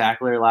leading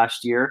tackler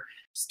last year.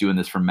 Just doing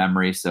this from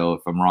memory, so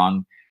if I'm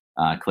wrong,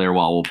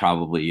 Clearwall will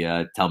probably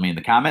tell me in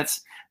the comments.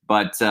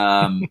 But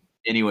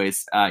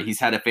anyways, he's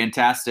had a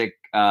fantastic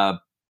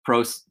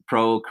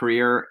pro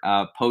career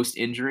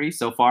post-injury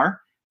so far.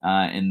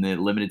 In the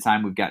limited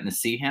time we've gotten to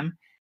see him,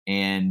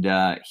 and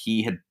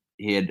he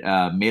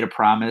had made a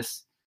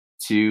promise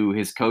to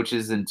his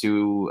coaches and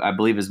to, I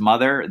believe, his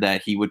mother,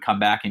 that he would come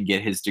back and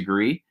get his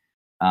degree.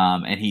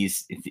 And he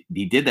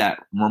did that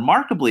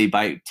remarkably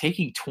by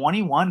taking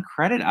 21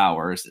 credit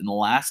hours in the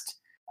last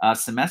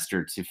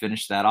semester to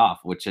finish that off,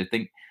 which I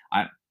think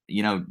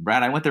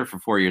Brad, I went there for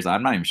 4 years.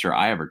 I'm not even sure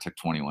I ever took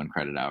 21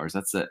 credit hours.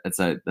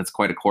 That's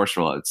quite a course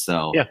load.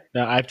 So yeah,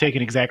 no, I've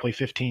taken exactly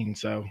 15.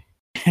 So.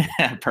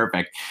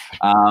 Perfect.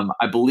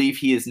 I believe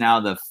he is now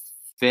the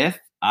 5th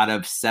out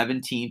of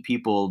 17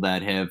 people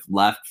that have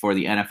left for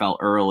the NFL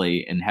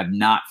early and have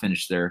not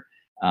finished their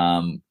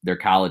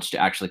college to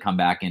actually come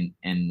back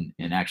and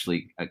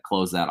actually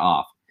close that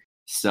off.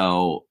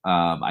 So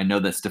I know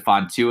that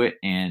Stephon Tuitt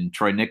and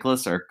Troy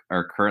Nicholas are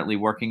currently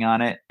working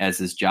on it,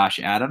 as is Josh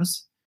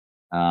Adams.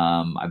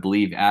 I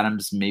believe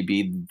Adams may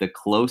be the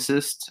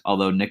closest,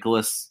 although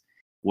Nicholas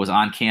was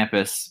on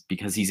campus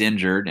because he's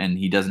injured and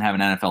he doesn't have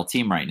an NFL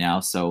team right now.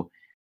 So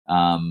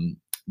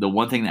the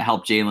one thing that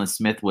helped Jalen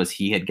Smith was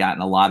he had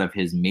gotten a lot of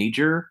his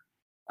major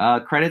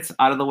credits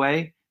out of the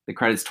way, the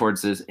credits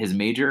towards his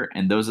major.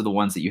 And those are the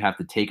ones that you have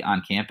to take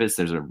on campus.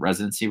 There's a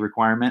residency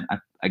requirement,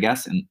 I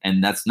guess.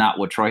 And that's not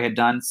what Troy had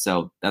done.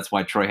 So that's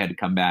why Troy had to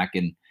come back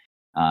and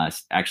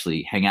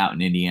actually hang out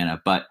in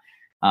Indiana. But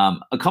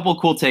a couple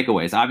of cool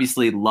takeaways.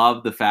 Obviously,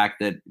 love the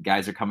fact that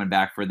guys are coming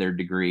back for their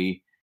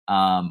degree.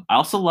 I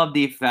also love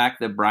the fact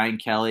that Brian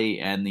Kelly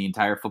and the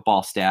entire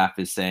football staff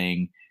is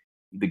saying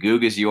the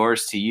Goog is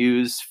yours to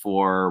use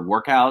for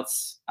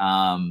workouts.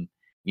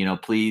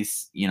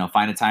 Please,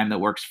 find a time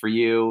that works for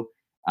you.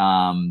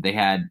 They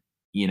had,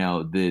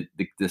 the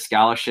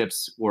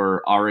scholarships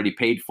were already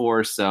paid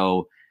for.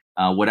 So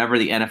whatever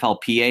the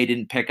NFLPA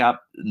didn't pick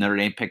up, Notre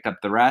Dame picked up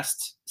the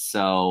rest.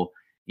 So,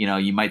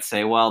 you might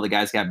say, well, the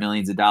guy's got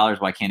millions of dollars.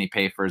 Why can't he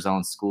pay for his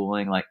own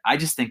schooling? Like, I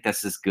just think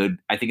this is good.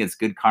 I think it's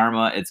good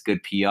karma. It's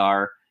good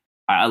PR.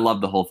 I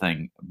love the whole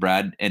thing.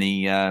 Brad,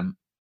 any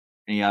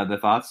other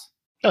thoughts?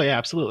 Oh yeah,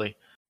 absolutely.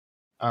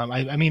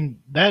 I mean,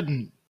 that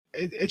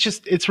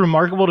it's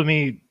remarkable to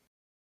me,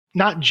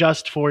 not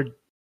just for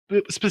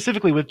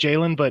specifically with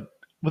Jalen, but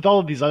with all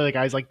of these other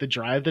guys, like the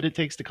drive that it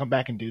takes to come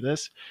back and do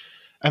this.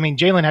 I mean,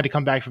 Jalen had to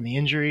come back from the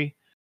injury,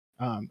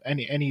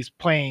 and he's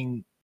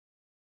playing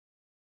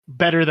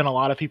better than a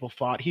lot of people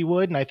thought he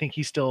would. And I think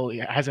he still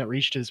hasn't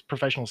reached his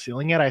professional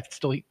ceiling yet. I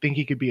still think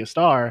he could be a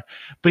star,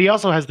 but he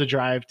also has the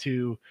drive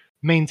to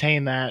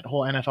maintain that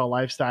whole NFL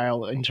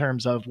lifestyle in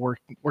terms of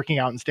working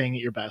out and staying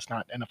at your best,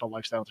 not NFL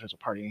lifestyle in terms of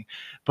partying,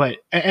 but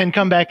and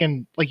come back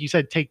and, like you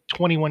said, take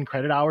 21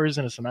 credit hours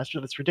in a semester.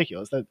 That's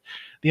ridiculous. That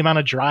the amount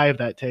of drive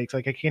that takes,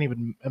 like I can't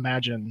even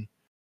imagine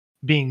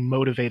being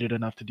motivated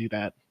enough to do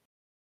that,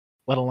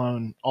 let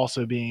alone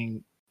also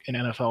being an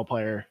NFL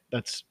player.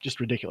 That's just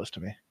ridiculous to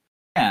me.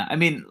 Yeah, I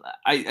mean,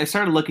 I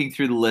started looking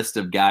through the list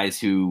of guys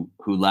who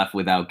left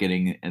without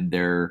getting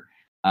their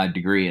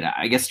degree, and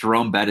I guess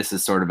Jerome Bettis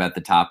is sort of at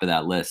the top of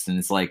that list. And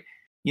it's like,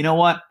 you know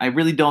what? I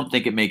really don't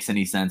think it makes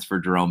any sense for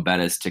Jerome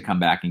Bettis to come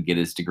back and get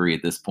his degree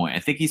at this point. I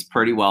think he's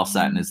pretty well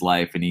set in his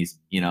life, and he's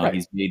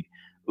he's made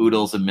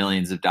oodles of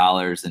millions of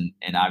dollars, and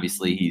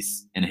obviously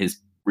he's in his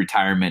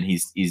retirement.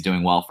 He's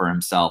doing well for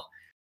himself.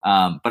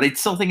 But I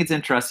still think it's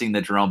interesting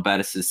that Jerome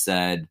Bettis has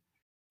said,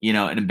 it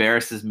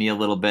embarrasses me a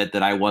little bit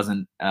that I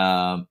wasn't,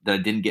 that I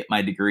didn't get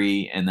my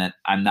degree, and that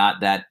I'm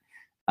not that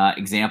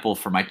example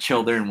for my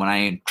children when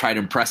I try to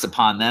impress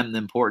upon them the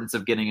importance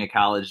of getting a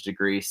college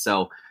degree.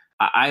 So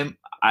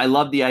I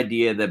love the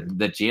idea that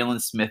Jalen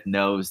Smith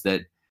knows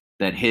that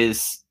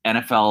his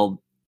NFL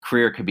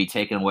career could be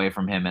taken away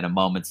from him at a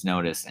moment's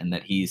notice, and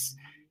that he's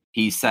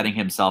setting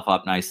himself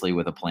up nicely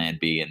with a plan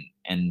B.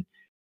 And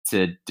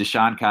to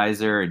DeShone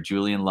Kizer and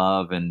Julian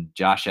Love and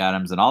Josh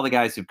Adams and all the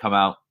guys who've come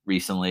out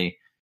recently,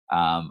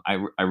 I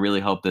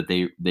really hope that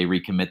they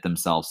recommit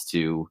themselves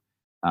to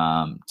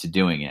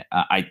doing it.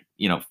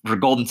 For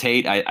Golden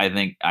Tate,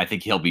 I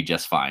think he'll be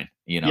just fine.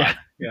 Yeah.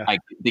 I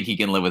think he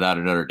can live without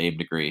a Notre Dame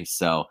degree.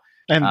 So,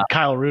 and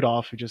Kyle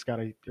is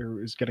going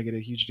to get a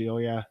huge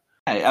deal. Yeah.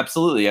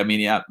 Absolutely. I mean,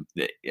 yeah,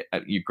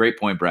 great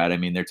point, Brad. I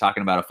mean, they're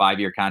talking about a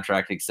 5-year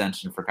contract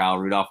extension for Kyle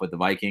Rudolph with the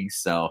Vikings.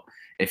 So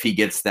if he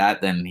gets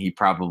that, then he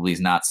probably is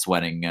not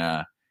sweating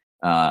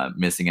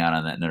missing out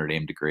on that Notre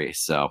Dame degree.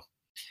 So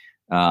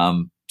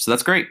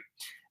that's great.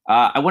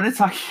 I want to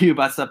talk to you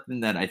about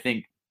something that I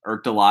think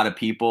irked a lot of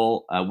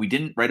people. We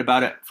didn't write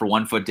about it for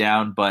One Foot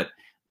Down, but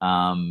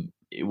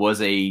it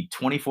was a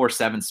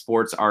 24/7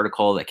 Sports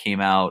article that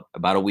came out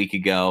about a week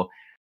ago,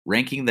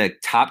 ranking the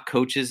top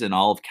coaches in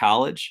all of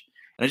college.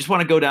 And I just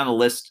want to go down the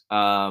list,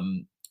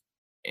 and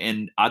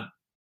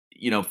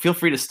feel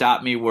free to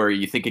stop me where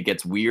you think it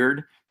gets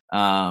weird.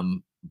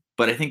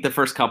 But I think the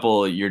first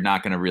couple you're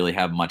not going to really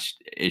have much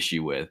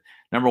issue with.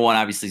 Number 1,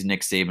 obviously, is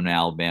Nick Saban of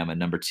Alabama.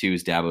 Number 2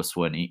 is Dabo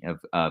Swinney of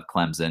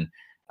Clemson.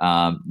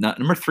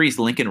 Number 3 is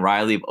Lincoln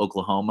Riley of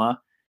Oklahoma,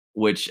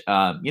 which,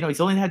 he's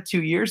only had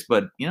 2 years,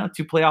 but,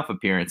 2 playoff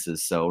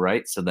appearances. So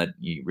that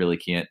you really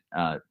can't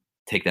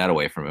take that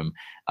away from him.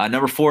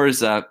 Number 4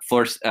 is I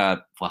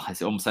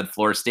almost said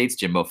Florida State's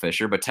Jimbo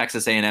Fisher, but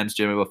Texas A&M's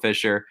Jimbo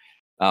Fisher.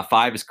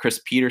 5 is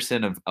Chris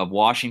Peterson of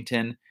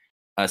Washington.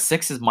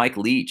 6 is Mike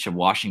Leach of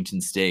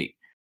Washington State.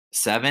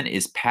 7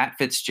 is Pat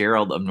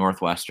Fitzgerald of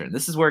Northwestern.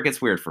 This is where it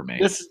gets weird for me.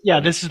 This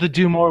is the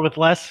do more with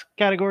less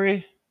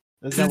category.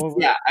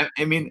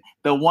 I mean,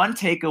 the one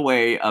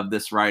takeaway of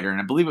this writer, and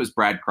I believe it was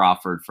Brad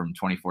Crawford from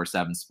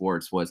 24/7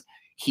 Sports, was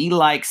he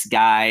likes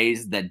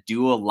guys that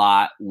do a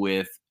lot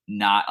with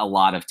not a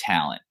lot of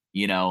talent.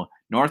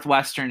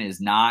 Northwestern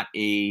is not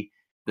the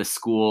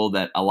school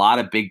that a lot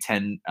of Big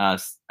Ten,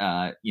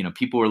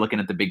 people who are looking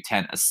at the Big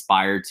Ten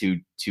aspire to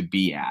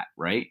be at,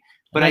 right?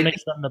 But that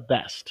makes them the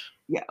best.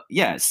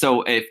 Yeah.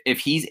 So if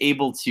he's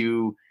able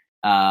to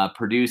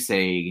produce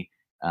a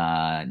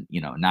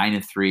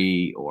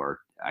 9-3, or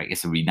I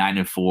guess it would be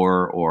 9-4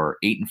 or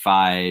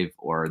 8-5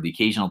 or the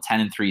occasional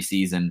 10-3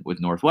 season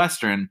with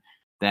Northwestern,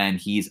 then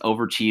he's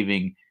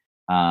overachieving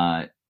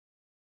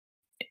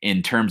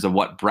in terms of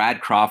what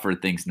Brad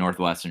Crawford thinks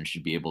Northwestern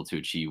should be able to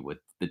achieve with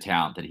the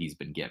talent that he's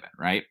been given,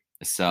 right?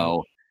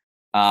 So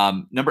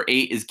number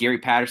 8 is Gary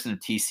Patterson of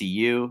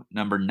TCU.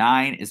 Number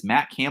 9 is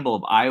Matt Campbell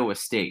of Iowa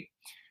State.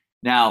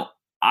 Now,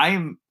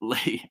 I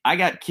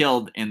got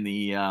killed in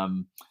the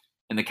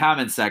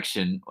comments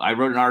section. I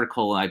wrote an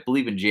article, I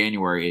believe in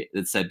January,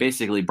 that said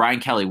basically Brian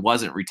Kelly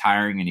wasn't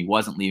retiring and he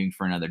wasn't leaving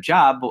for another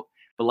job,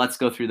 but let's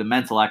go through the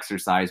mental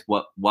exercise.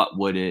 What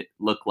would it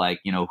look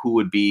like? Who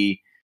would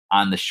be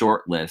on the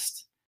short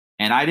list?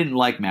 And I didn't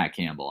like Matt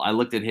Campbell. I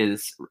looked at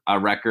his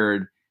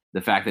record,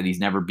 the fact that he's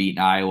never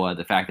beaten Iowa,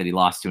 the fact that he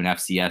lost to an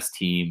FCS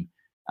team.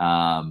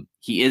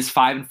 He is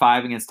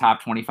 5-5 against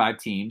top 25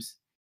 teams,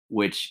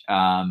 which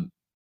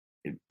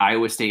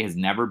Iowa State has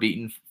never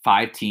beaten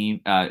 5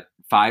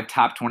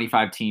 top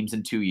 25 teams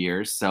in 2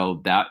 years.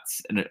 So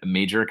that's a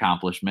major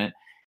accomplishment.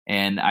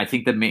 And I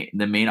think the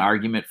main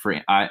argument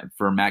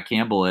for Matt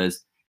Campbell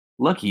is,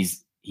 look,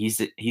 he's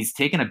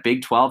taken a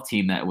Big 12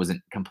 team that was a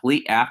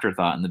complete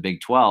afterthought in the Big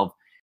 12,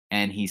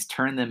 and he's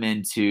turned them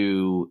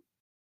into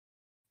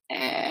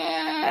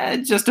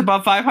just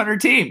above 500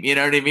 team. You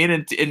know what I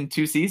mean? In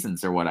 2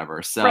 seasons or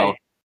whatever. So, right.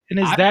 And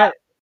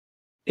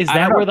is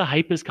that where the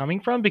hype is coming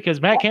from?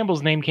 Because Matt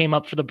Campbell's name came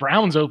up for the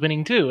Browns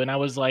opening too, and I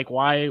was like,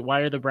 why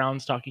are the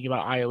Browns talking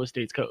about Iowa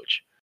State's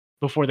coach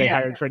before they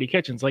hired Freddie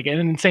Kitchens? Like,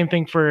 and same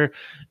thing for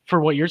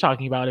what you're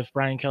talking about. If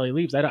Brian Kelly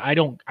leaves, I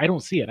don't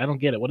see it. I don't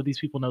get it. What do these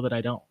people know that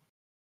I don't?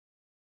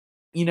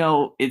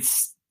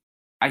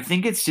 I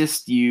think it's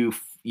just you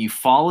you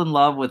fall in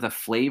love with a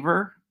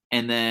flavor,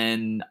 and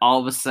then all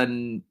of a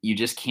sudden you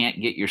just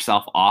can't get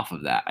yourself off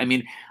of that. I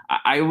mean,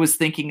 I was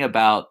thinking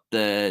about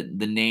the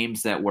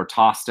names that were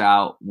tossed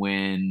out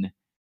when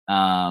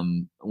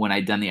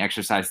I'd done the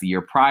exercise the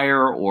year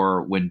prior,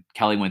 or when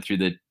Kelly went through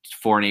the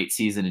 4-8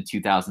 season in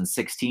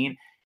 2016.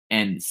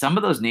 And some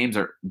of those names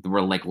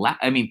were like,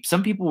 I mean,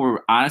 some people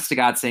were honest to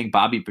God saying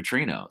Bobby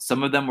Petrino.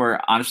 Some of them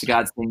were honest to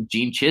God saying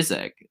Gene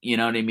Chizik. You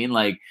know what I mean?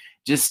 Like,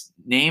 just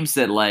names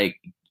that, like,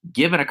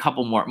 given a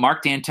couple more.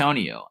 Mark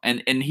D'Antonio,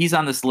 and he's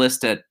on this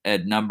list at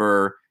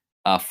number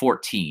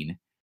 14.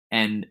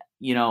 And,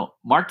 you know,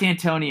 Mark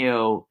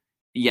D'Antonio,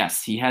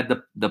 yes, he had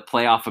the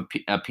playoff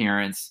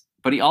appearance,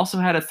 but he also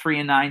had a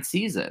 3-9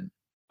 season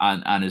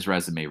on his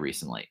resume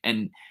recently.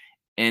 And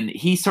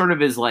he sort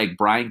of is like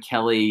Brian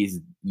Kelly's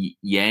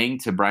yang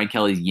to Brian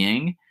Kelly's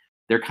yin.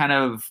 They're kind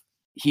of,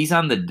 he's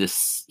on the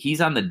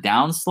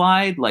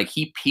downslide. Like,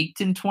 he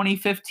peaked in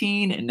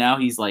 2015, and now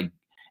he's like,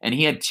 and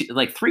he had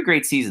 3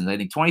 great seasons. I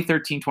think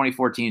 2013,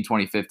 2014, and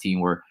 2015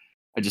 were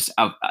just,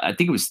 I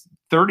think it was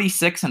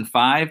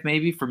 36-5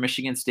 maybe for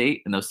Michigan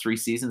State in those 3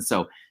 seasons.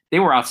 So they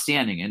were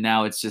outstanding. And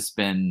now it's just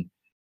been,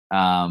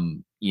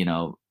 you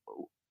know,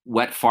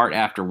 wet fart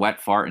after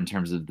wet fart in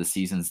terms of the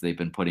seasons they've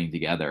been putting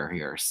together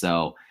here.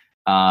 So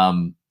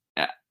I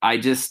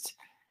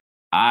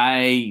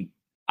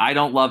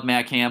don't love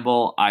Matt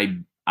Campbell.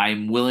 I'm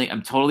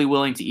totally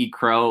willing to eat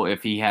crow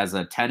if he has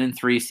a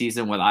 10-3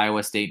 season with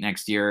Iowa State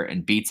next year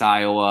and beats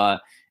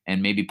Iowa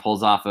and maybe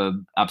pulls off a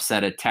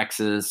upset at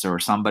Texas or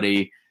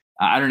somebody.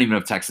 I don't even know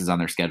if Texas is on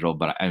their schedule,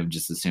 but I'm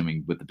just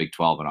assuming with the Big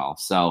 12 and all.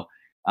 So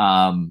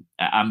I'm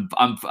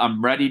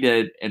ready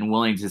to and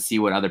willing to see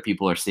what other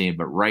people are seeing,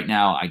 but right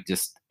now I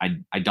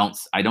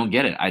don't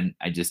get it.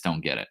 I just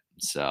don't get it.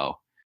 So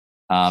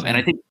and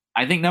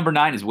I think number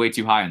 9 is way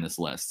too high on this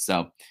list.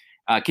 So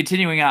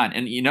continuing on,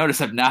 and you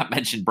notice I've not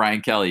mentioned Brian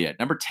Kelly yet.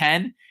 Number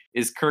 10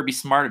 is Kirby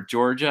Smart of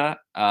Georgia.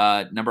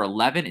 Number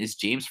 11 is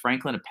James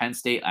Franklin of Penn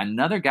State.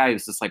 Another guy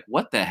who's just like,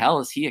 what the hell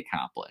has he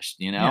accomplished?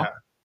 You know.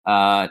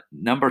 Yeah.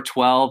 Number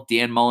 12,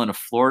 Dan Mullen of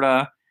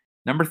Florida.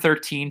 Number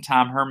 13,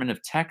 Tom Herman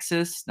of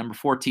Texas. Number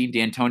 14,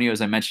 D'Antonio,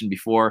 as I mentioned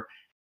before.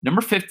 Number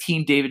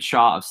 15, David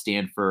Shaw of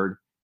Stanford.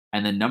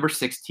 And then number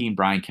 16,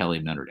 Brian Kelly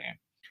of Notre Dame.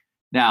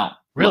 Now,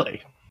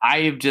 really,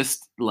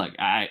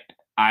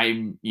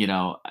 I'm, you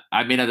know,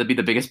 I may not be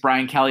the biggest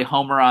Brian Kelly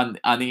homer on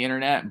the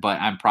internet,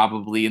 but I'm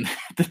probably in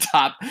the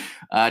top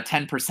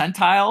 10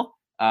 percentile.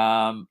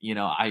 You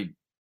know, I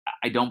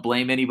don't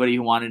blame anybody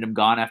who wanted him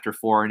gone after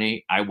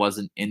 4-8. I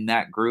wasn't in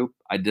that group.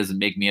 It doesn't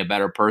make me a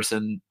better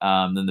person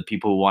than the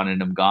people who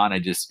wanted him gone.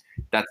 Maybe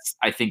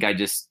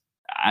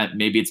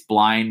it's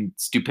blind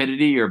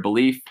stupidity or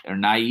belief or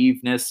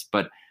naiveness,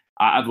 but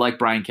I've liked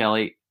Brian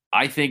Kelly.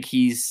 I think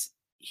he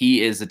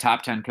is a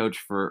top 10 coach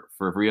for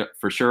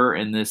sure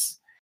in this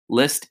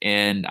list.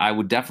 And I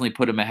would definitely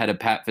put him ahead of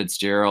Pat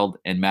Fitzgerald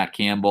and Matt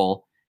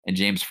Campbell and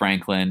James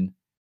Franklin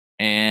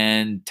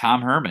and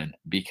Tom Herman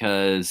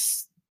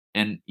because,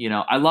 and, you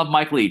know, I love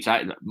Mike Leach.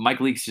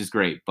 Mike Leach is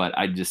great, but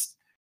I just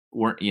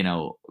weren't, you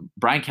know,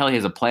 Brian Kelly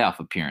has a playoff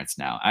appearance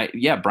now.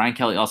 Brian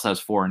Kelly also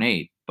has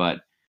 4-8, but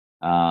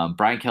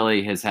Brian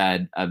Kelly has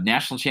had a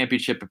national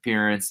championship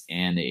appearance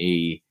and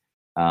a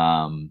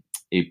college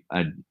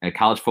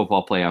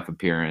football playoff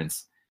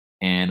appearance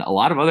and a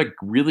lot of other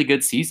really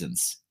good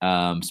seasons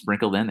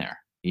sprinkled in there,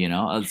 you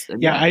know?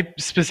 I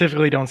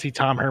specifically don't see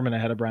Tom Herman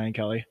ahead of Brian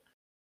Kelly.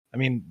 I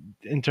mean,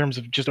 in terms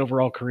of just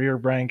overall career,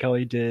 Brian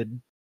Kelly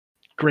did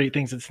great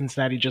things at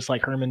Cincinnati, just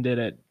like Herman did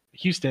at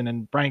Houston,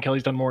 and Brian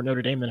Kelly's done more at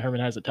Notre Dame than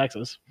Herman has at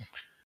Texas.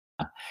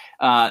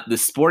 The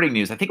Sporting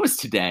News, I think it was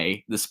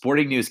today, the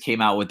Sporting News came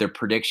out with their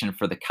prediction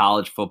for the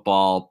college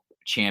football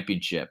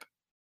championship,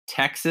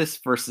 Texas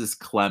versus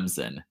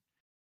Clemson.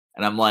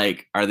 And I'm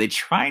like, are they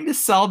trying to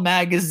sell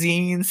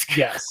magazines?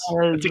 Yes,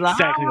 that's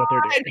exactly what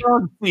they're doing. I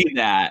don't see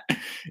that,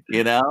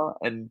 you know?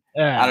 And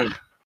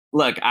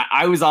look,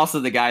 I was also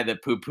the guy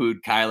that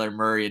poo-pooed Kyler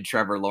Murray and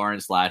Trevor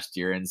Lawrence last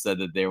year and said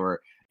that they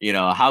were, you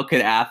know, how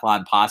could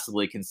Athlon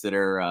possibly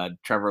consider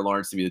Trevor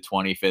Lawrence to be the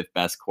 25th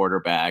best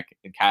quarterback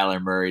and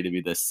Kyler Murray to be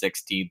the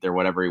 16th or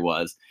whatever he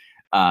was?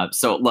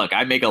 So look,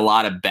 I make a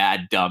lot of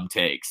bad, dumb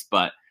takes,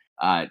 but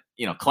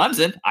you know,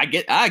 Clemson, I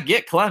get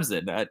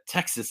Clemson.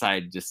 Texas,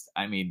 I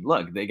mean,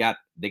 look, they got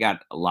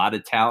a lot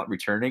of talent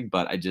returning,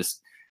 but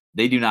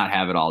they do not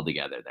have it all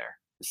together there.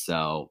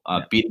 So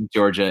beating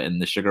Georgia in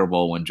the Sugar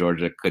Bowl when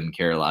Georgia couldn't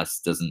care less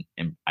doesn't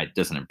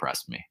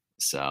impress me.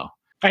 So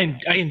I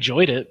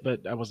enjoyed it,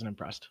 but I wasn't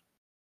impressed.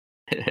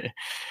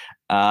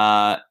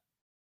 One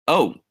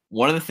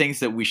of the things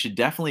that we should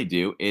definitely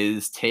do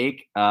is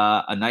take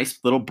a nice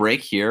little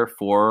break here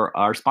for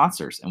our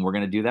sponsors, and we're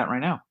going to do that right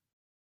now.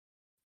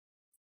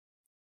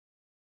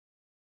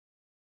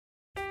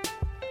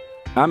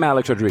 I'm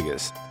Alex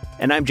Rodriguez.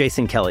 And I'm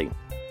Jason Kelly.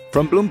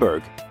 From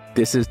Bloomberg,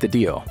 this is The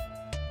Deal.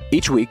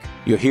 Each week,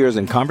 you'll hear us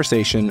in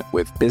conversation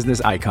with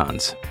business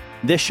icons.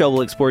 This show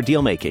will explore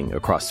deal-making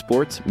across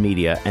sports,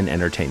 media, and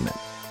entertainment.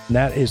 And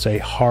that is a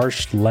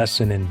harsh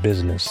lesson in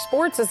business.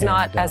 Sports is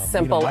not as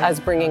simple as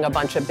bringing a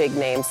bunch of big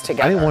names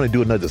together. I didn't want to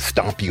do another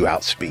stomp you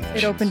out speech.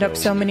 It opened up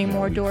so many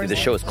more doors. The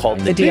show is called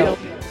The Deal.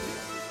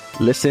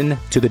 Listen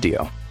to The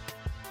Deal.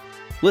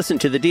 Listen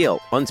to The Deal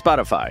on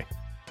Spotify.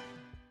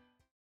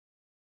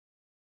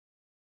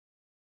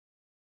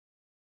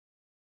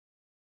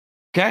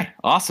 Okay,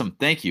 awesome.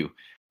 Thank you.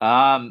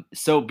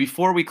 So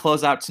before we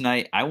close out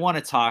tonight, I want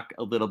to talk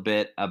a little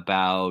bit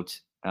about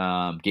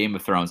Game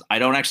of Thrones. I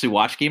don't actually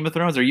watch Game of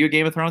Thrones. Are you a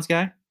Game of Thrones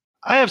guy?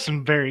 I have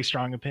some very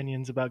strong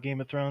opinions about Game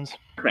of Thrones.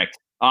 Perfect.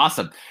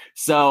 Awesome.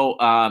 So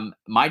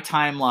my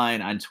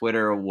timeline on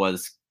Twitter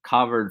was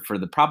covered for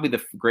probably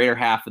the greater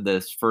half of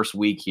this first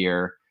week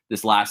here,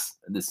 this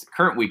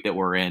current week that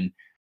we're in,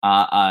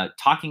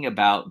 talking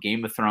about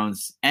Game of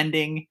Thrones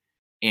ending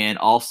and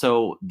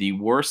also the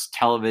worst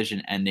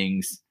television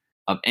endings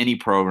of any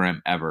program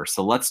ever.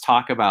 So let's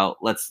talk about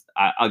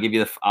I'll give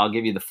you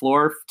the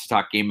floor to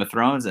talk Game of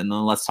Thrones, and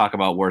then let's talk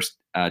about worst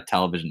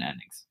television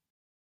endings.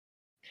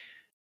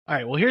 All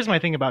right. Well, here's my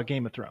thing about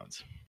Game of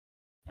Thrones.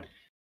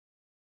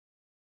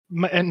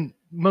 And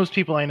most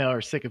people I know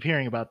are sick of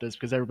hearing about this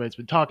because everybody's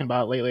been talking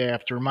about it lately. I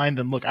have to remind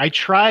them, look, I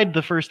tried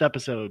the first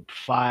episode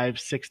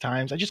 5-6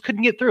 times. I just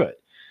couldn't get through it.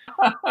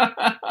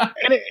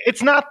 And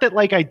it's not that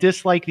like I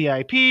dislike the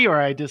IP or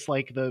I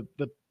dislike the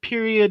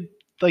period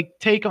like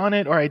take on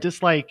it, or I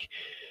dislike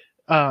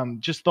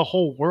just the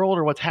whole world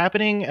or what's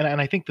happening.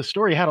 And I think the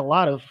story had a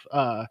lot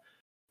of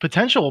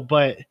potential,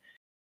 but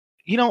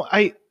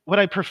what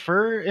I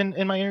prefer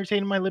in my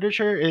entertainment, my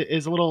literature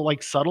is a little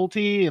like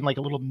subtlety and like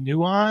a little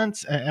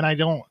nuance. And I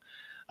don't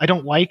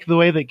like the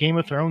way that Game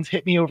of Thrones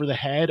hit me over the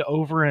head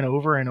over and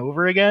over and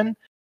over again.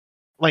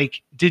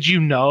 Like, did you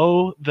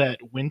know that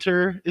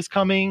winter is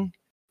coming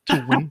to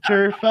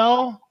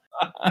Winterfell?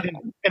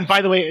 And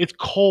by the way, it's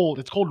cold.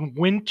 It's cold in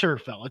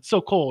Winterfell. It's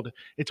so cold.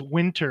 It's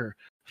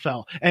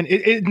Winterfell. And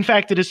in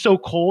fact, it is so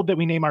cold that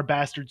we name our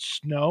bastard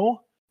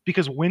Snow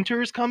because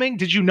winter is coming.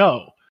 Did you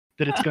know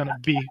that it's going to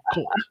be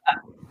cold?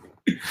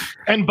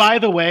 And by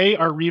the way,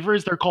 our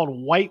Reavers, they're called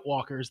White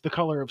Walkers, the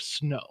color of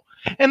snow.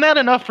 And that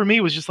enough for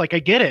me was just like, I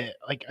get it.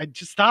 Like, I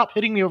just stop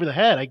hitting me over the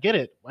head. I get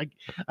it. Like,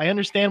 I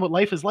understand what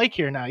life is like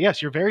here now.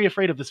 Yes, you're very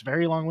afraid of this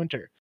very long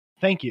winter.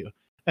 Thank you.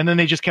 And then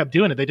they just kept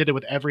doing it. They did it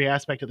with every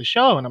aspect of the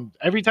show. And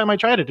every time I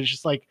tried it, it's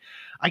just like,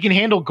 I can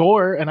handle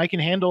gore and I can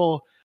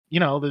handle,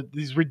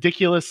 these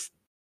ridiculous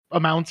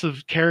amounts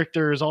of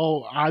characters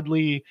all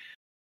oddly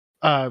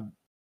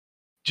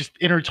just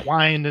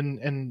intertwined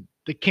and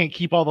they can't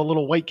keep all the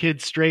little white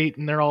kids straight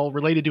and they're all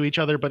related to each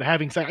other, but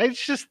having sex.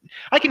 It's just,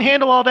 I can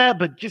handle all that,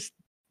 but just,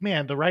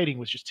 man, the writing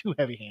was just too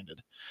heavy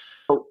handed.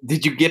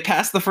 Did you get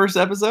past the first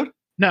episode?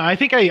 No, I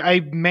think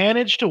I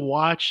managed to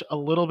watch a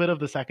little bit of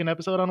the second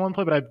episode on one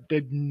point, but I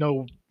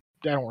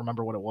don't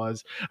remember what it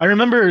was. I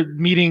remember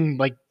meeting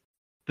like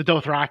the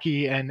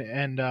Dothraki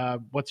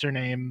and what's her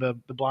name?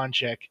 The blonde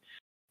chick.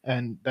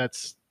 And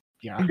that's,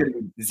 yeah.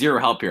 Zero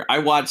help here. I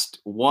watched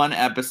one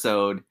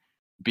episode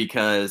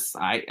because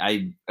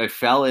I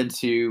fell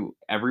into,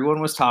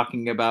 everyone was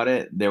talking about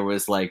it. There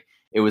was like,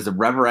 it was a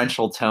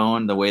reverential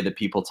tone, the way that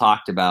people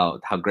talked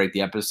about how great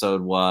the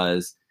episode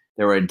was.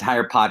 There were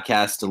entire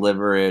podcasts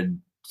delivered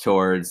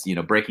towards,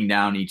 breaking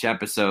down each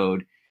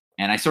episode.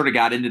 And I sort of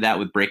got into that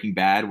with Breaking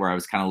Bad, where I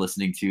was kind of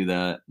listening to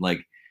the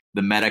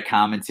meta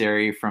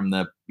commentary from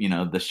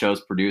the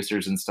show's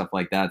producers and stuff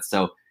like that.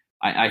 So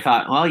I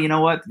thought, well, you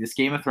know what? This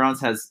Game of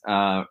Thrones has,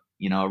 a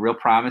real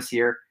promise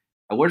here.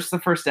 I watched the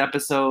first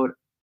episode.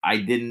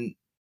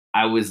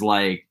 I was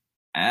like,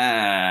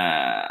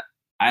 I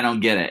don't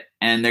get it.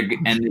 And they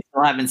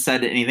still haven't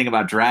said anything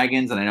about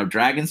dragons. And I know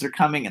dragons are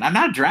coming, and I'm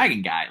not a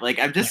dragon guy. Like,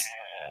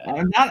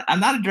 I'm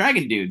not a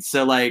dragon dude.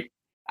 So like,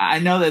 I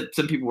know that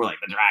some people were like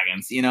the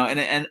dragons,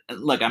 and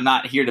look, I'm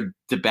not here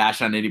to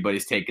bash on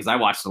anybody's take, because I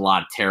watched a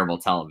lot of terrible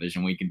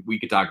television. We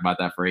could talk about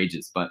that for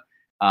ages, but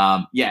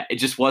it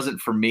just wasn't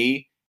for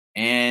me.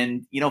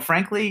 And,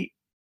 frankly,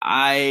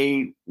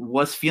 I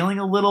was feeling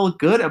a little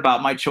good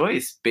about my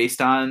choice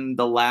based on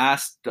the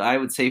last, I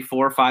would say,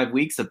 4 or 5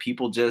 weeks of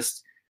people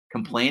just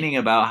complaining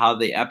about how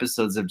the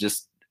episodes have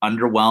just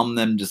underwhelmed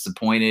them,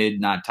 disappointed,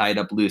 not tied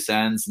up loose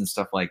ends and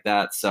stuff like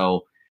that.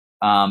 So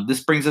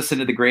this brings us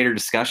into the greater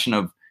discussion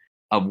of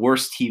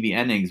worst TV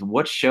endings.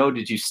 What show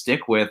did you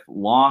stick with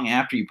long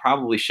after you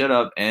probably should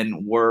have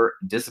and were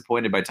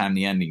disappointed by the time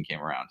the ending came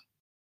around?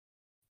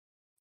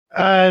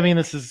 I mean,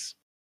 this is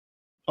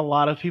a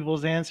lot of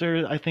people's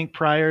answer, I think,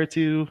 prior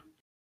to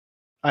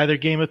either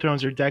Game of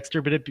Thrones or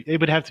Dexter, but it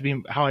would have to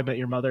be How I Met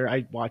Your Mother.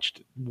 I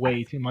watched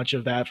way too much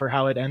of that for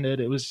how it ended.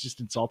 It was just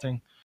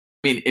insulting.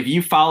 I mean, if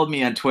you followed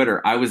me on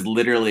Twitter, I was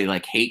literally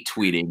like hate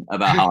tweeting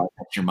about How I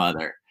Met Your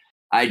Mother.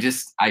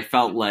 I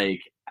felt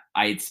like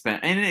I had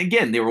spent, and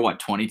again, they were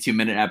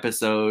 22-minute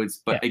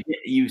episodes, but again,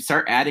 you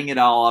start adding it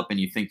all up and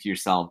you think to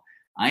yourself,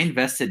 I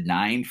invested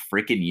 9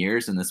 freaking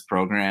years in this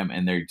program,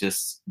 and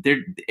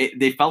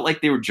they felt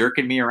like they were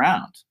jerking me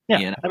around.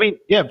 Yeah. I mean,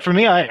 yeah, for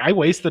me, I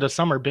wasted a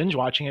summer binge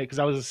watching it because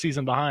I was a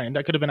season behind.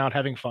 I could have been out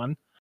having fun.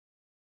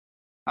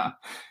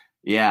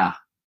 Yeah.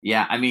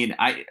 Yeah, I mean,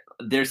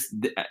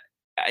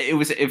 it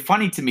was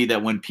funny to me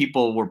that when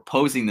people were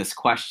posing this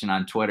question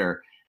on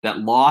Twitter, that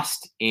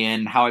Lost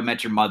and How I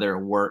Met Your Mother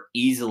were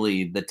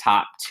easily the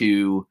top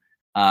two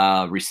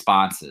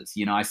responses.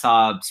 You know, I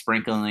saw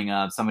sprinkling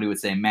of somebody would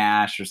say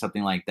MASH or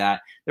something like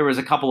that. There was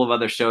a couple of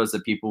other shows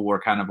that people were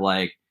kind of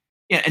like,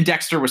 yeah, and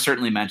Dexter was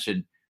certainly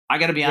mentioned. I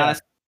got to be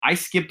honest, I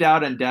skipped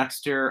out on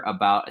Dexter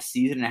about a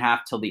season and a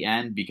half till the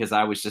end because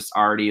I was just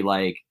already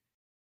like,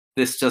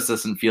 this just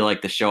doesn't feel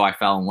like the show I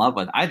fell in love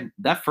with.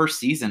 That first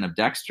season of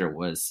Dexter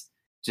was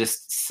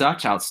just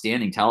such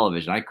outstanding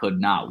television. I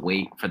could not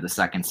wait for the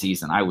second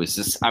season. I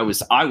was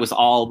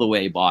all the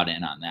way bought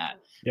in on that.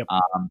 Yep.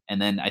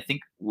 And then I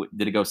think,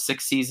 did it go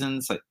 6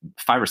 seasons, like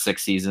 5 or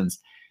 6 seasons?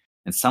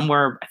 And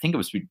somewhere, I think it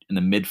was in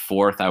the mid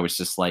 4th, I was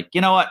just like,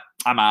 you know what?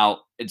 I'm out.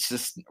 It's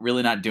just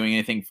really not doing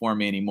anything for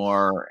me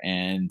anymore.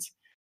 And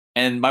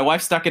my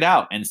wife stuck it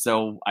out. And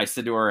so I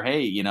said to her,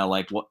 hey, you know,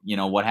 like,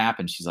 what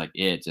happened? She's like,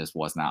 it just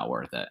was not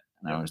worth it.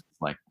 And I was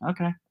like,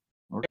 okay.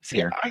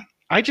 Here.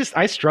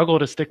 I struggle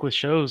to stick with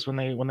shows when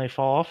they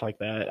fall off like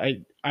that.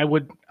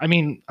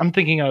 I'm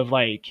thinking of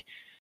like,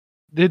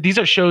 these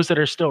are shows that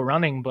are still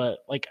running, but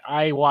like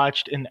I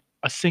watched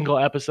a single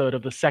episode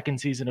of the second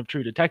season of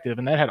True Detective,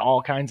 and that had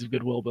all kinds of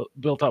goodwill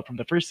built up from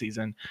the first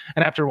season.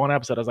 And after one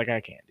episode, I was like,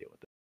 I can't deal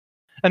with it.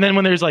 And then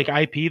when there's like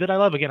IP that I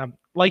love, again, I'm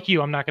like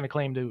you, I'm not going to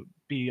claim to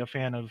be a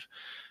fan of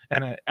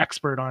and an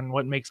expert on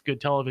what makes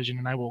good television.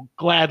 And I will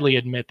gladly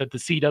admit that the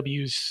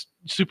CW's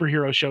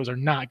superhero shows are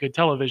not good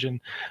television,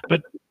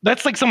 but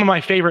that's like some of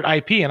my favorite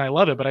IP and I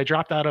love it. But I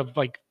dropped out of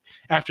like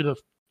after the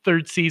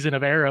 3rd season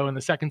of Arrow and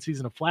the 2nd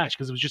season of Flash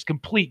because it was just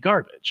complete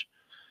garbage.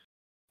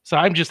 So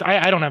I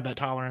don't have that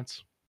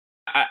tolerance.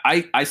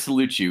 I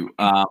salute you.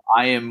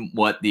 I am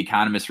what the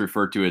economists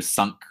refer to as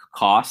sunk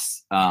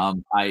costs.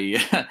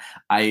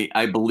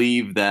 I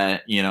believe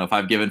that, you know, if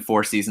I've given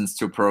 4 seasons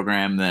to a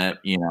program that,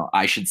 you know,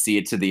 I should see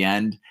it to the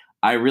end.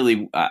 I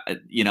really,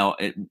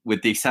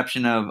 with the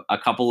exception of a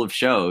couple of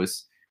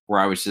shows where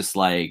I was just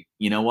like,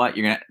 you know what,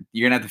 you're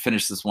gonna have to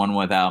finish this one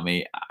without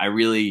me. I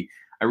really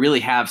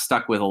have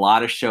stuck with a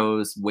lot of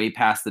shows way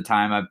past the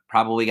time I've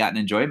probably gotten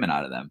enjoyment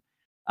out of them.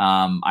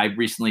 I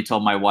recently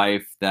told my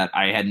wife that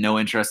I had no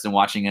interest in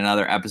watching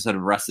another episode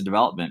of Arrested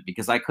Development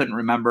because I couldn't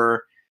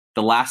remember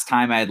the last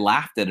time I had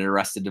laughed at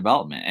Arrested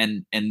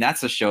Development. And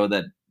that's a show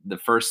that the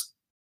first,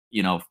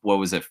 you know,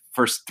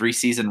 first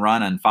 3-season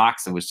run on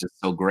Fox, it was just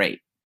so great.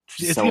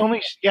 It's the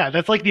only,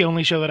 that's like the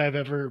only show that I've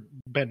ever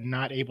been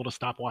not able to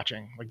stop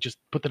watching. Like just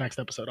put the next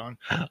episode on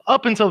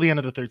up until the end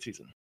of the 3rd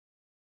season.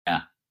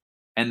 Yeah.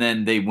 And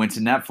then they went to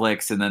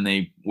Netflix and then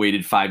they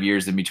waited 5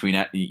 years in between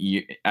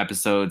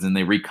episodes and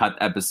they recut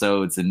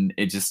episodes and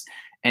it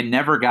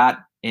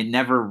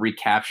never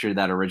recaptured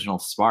that original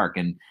spark.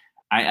 And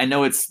I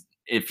know it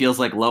feels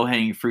like low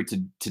hanging fruit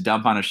to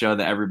dump on a show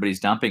that everybody's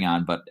dumping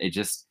on, but it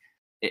just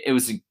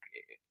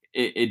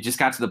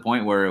got to the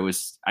point where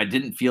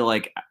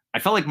I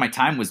felt like my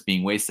time was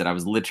being wasted. I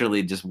was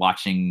literally just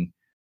watching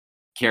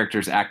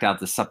characters act out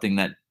to something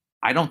that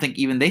I don't think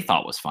even they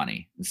thought was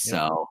funny.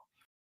 So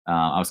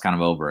I was kind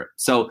of over it.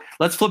 So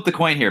let's flip the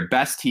coin here.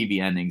 Best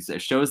TV endings.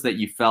 Shows that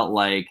you felt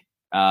like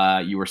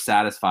you were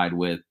satisfied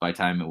with by the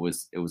time it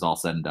was all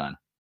said and done.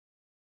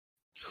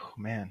 Oh,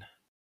 man.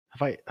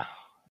 I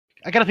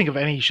got to think of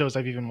any shows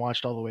I've even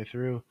watched all the way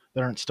through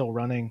that aren't still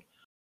running.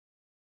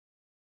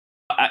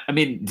 I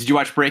mean, did you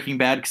watch Breaking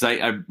Bad? Because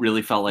I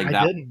really felt like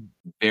that was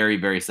very,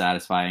 very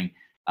satisfying.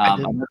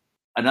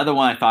 Another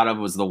one I thought of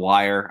was The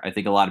Wire. I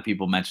think a lot of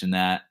people mentioned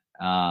that.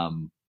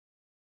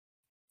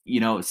 You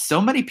know,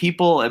 so many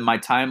people in my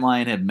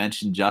timeline have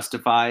mentioned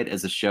Justified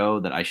as a show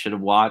that I should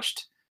have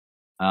watched.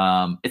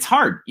 It's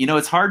hard. You know,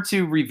 it's hard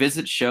to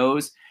revisit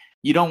shows.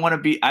 You don't want to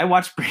be. I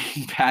watched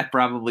Breaking Bad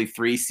probably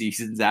 3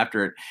 seasons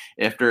after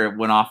it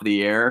went off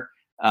the air.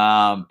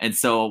 And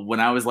so when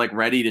I was like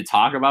ready to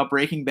talk about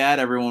Breaking Bad,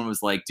 everyone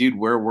was like, dude,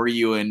 where were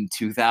you in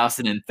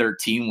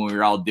 2013 when we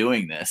were all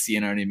doing this?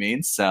 You know what I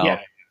mean? So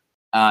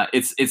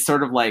it's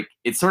sort of like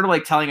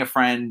telling a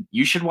friend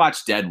you should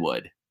watch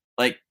Deadwood.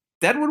 Like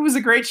Deadwood was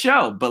a great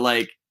show, but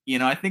like, you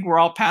know, I think we're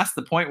all past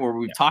the point where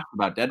we've talked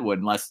about Deadwood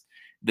unless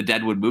the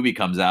Deadwood movie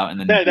comes out. And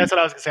then that's what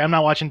I was gonna say. I'm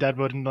not watching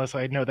Deadwood unless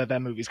I know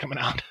that movie's coming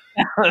out.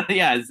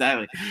 Yeah,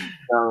 exactly.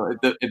 So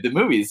if the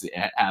movie's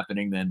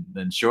happening,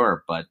 then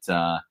sure. But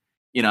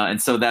you know,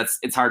 and so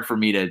it's hard for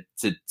me to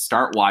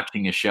start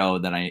watching a show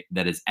that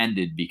has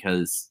ended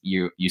because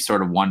you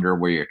sort of wonder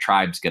where your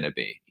tribe's going to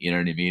be. You know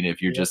what I mean?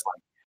 If you're just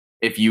like,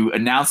 if you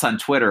announce on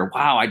Twitter,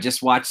 wow, I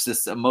just watched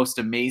this most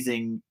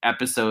amazing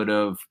episode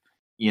of,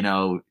 you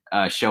know,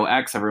 show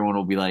X, everyone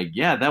will be like,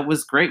 yeah, that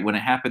was great when it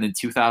happened in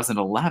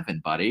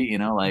 2011, buddy. You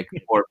know, like,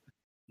 or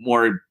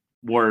more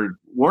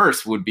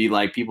worse would be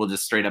like people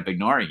just straight up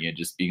ignoring you,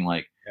 just being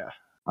like,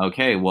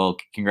 okay, well,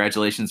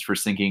 congratulations for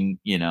sinking,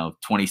 you know,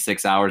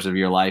 26 hours of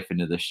your life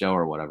into the show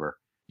or whatever.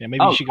 Yeah,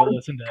 maybe you should go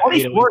listen to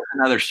 24 is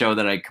another show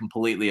that I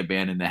completely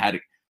abandoned that had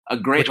a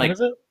great, Which one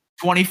is it?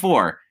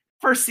 24.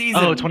 First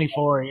season. Oh,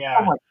 24, yeah.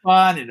 So much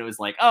fun. And it was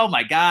like, oh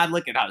my God,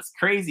 look at how it's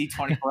crazy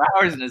 24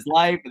 hours in his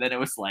life. And then it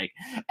was like,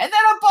 and then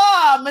a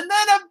bomb, and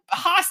then a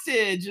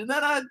hostage, and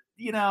then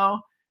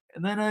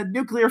and then a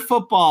nuclear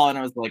football. And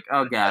I was like,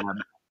 oh God,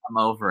 I'm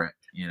over it,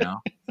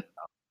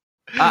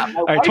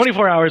 All right,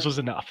 24 hours was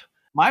enough.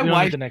 My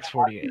wife, the next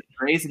 48.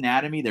 Grey's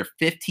Anatomy, they're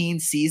 15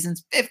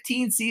 seasons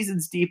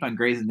deep on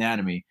Grey's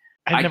Anatomy.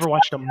 I've never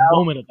watched a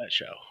moment of that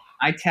show.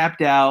 I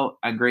tapped out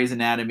on Grey's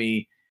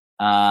Anatomy,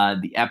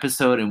 the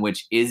episode in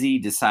which Izzy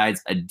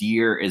decides a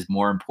deer is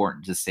more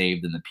important to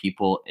save than the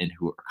people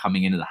who are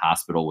coming into the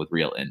hospital with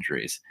real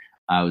injuries.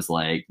 I was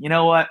like, you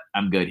know what?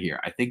 I'm good here.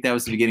 I think that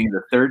was the beginning of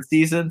the third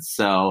season.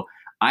 So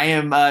I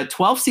am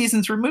 12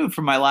 seasons removed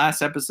from my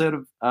last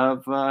episode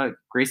of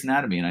Grey's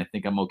Anatomy, and I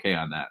think I'm okay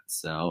on that.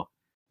 So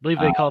I believe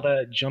they call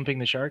that jumping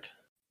the shark.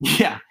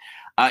 Yeah.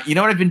 You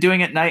know what I've been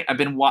doing at night? I've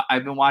been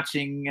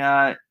watching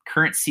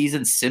current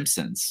season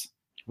Simpsons.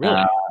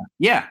 Really?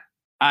 Yeah.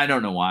 I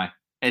don't know why.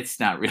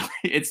 It's not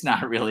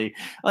really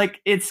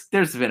like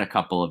there's been a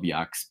couple of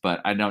yucks,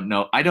 but I don't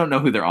know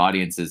who their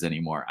audience is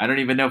anymore. I don't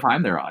even know if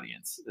I'm their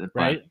audience.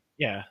 Right?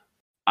 Yeah.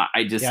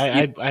 I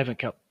haven't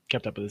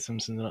kept up with the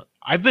Simpsons.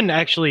 I've been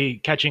actually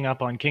catching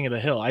up on King of the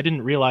Hill. I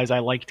didn't realize I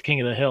liked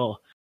King of the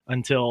Hill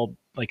until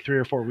like 3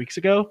 or 4 weeks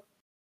ago.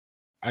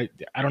 I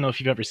don't know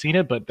if you've ever seen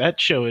it, but that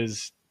show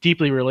is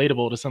deeply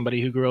relatable to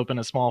somebody who grew up in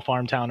a small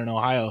farm town in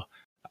Ohio.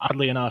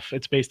 Oddly enough,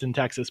 it's based in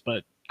Texas,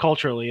 but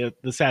culturally,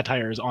 the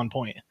satire is on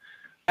point.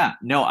 Yeah,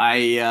 no, I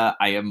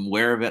am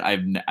aware of it.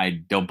 I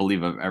don't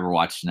believe I've ever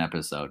watched an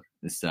episode.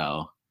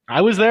 So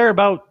I was there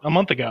about a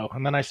month ago,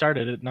 and then I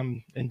started it, and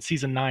I'm in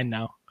season 9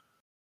 now.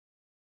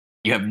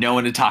 You have no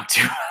one to talk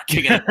to.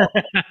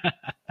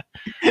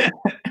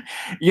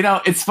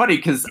 It's funny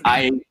because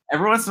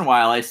every once in a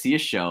while I see a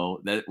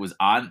show that was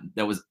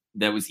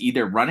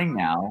either running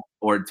now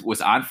or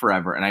was on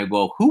forever, and I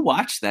go, who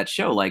watched that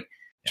show? Like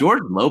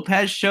George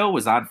Lopez show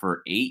was on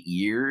for 8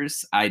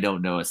 years. I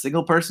don't know a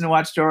single person who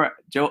watched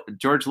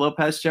George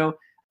Lopez show.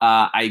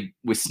 I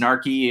was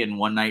snarky and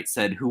one night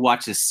said, who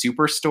watches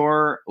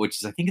Superstore,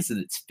 which is I think it's in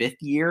its 5th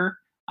year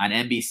on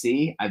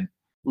NBC. I've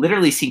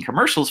literally seen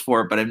commercials for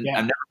it, but I've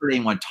never heard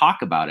anyone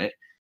talk about it.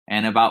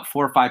 And about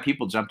 4 or 5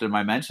 people jumped in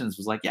my mentions,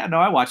 was like, yeah, no,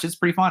 I watched it. It's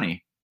pretty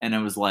funny. And it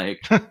was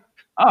like,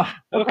 oh,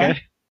 okay.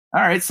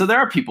 All right. So there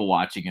are people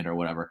watching it or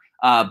whatever.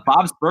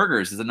 Bob's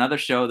Burgers is another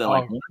show that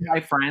one of my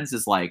friends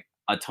is like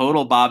a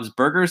total Bob's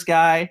Burgers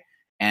guy.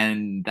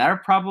 And they're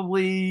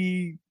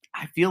probably,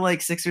 I feel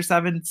like 6 or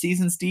 7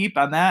 seasons deep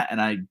on that.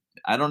 And I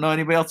don't know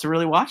anybody else who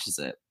really watches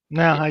it.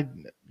 No,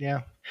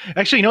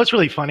 Actually, you know what's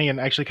really funny and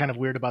actually kind of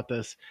weird about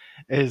this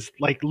is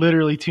like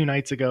literally 2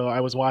 nights ago, I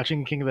was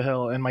watching King of the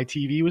Hill and my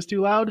TV was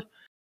too loud.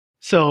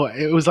 So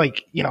it was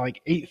like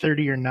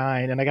 8:30 or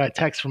 9, and I got a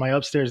text from my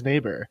upstairs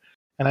neighbor.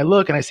 And I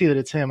look and I see that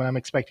it's him, and I'm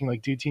expecting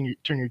like, dude,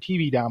 turn your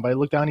TV down. But I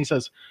look down and he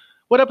says,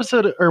 what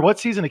episode or what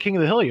season of King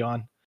of the Hill are you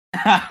on?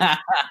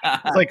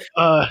 It's like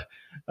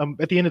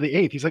at the end of the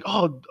 8th. He's like,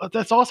 oh,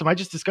 that's awesome. I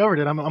just discovered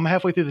it. I'm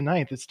halfway through the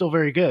 9th. It's still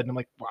very good. And I'm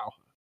like, wow.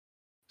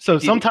 So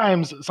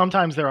sometimes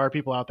there are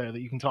people out there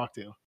that you can talk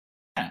to.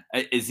 Yeah.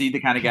 Is he the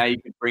kind of guy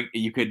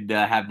you could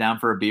have down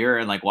for a beer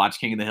and like watch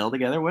King of the Hill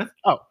together with?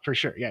 Oh, for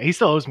sure. Yeah, he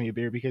still owes me a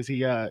beer because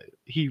he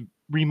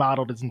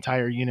remodeled his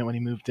entire unit when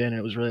he moved in, and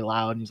it was really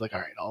loud. And he's like, "All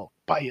right, I'll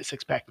buy you a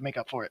 6-pack to make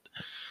up for it."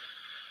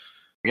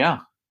 Yeah,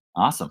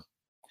 awesome.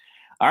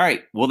 All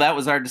right, well, that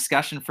was our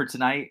discussion for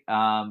tonight.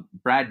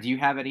 Brad, do you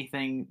have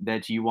anything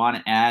that you want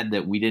to add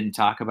that we didn't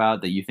talk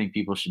about that you think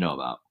people should know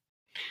about?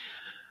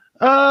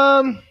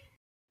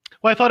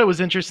 Well, I thought it was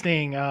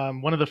interesting.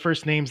 One of the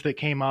first names that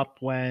came up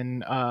when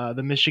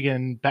the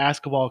Michigan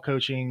basketball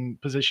coaching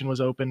position was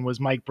open was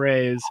Mike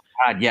Brey's.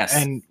 God, yes.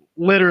 And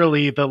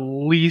literally the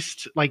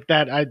least like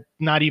that, I'm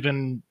not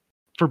even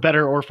for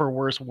better or for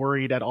worse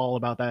worried at all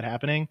about that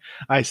happening.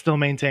 I still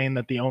maintain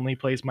that the only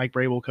place Mike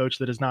Brey will coach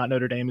that is not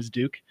Notre Dame is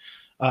Duke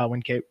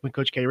when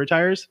Coach K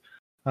retires.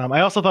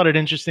 I also thought it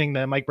interesting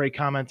that Mike Brey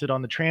commented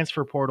on the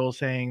transfer portal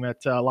saying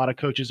that a lot of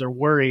coaches are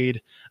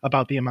worried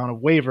about the amount of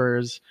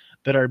waivers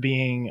that are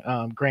being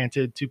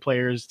granted to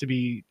players to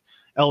be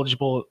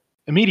eligible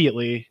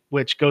immediately,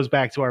 which goes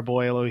back to our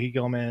boy Alohi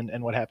Gilman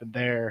and what happened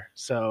there.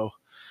 So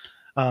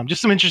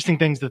just some interesting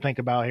things to think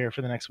about here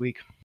for the next week.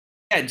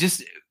 Yeah,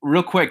 just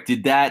real quick,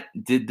 did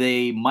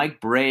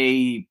Mike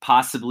Brey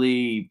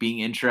possibly being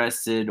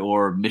interested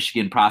or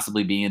Michigan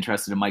possibly being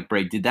interested in Mike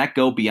Brey, did that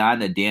go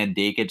beyond a Dan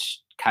Dakich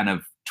kind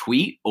of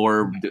tweet,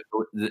 or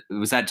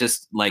was that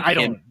just like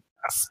him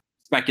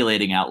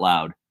speculating out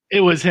loud?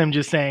 It was him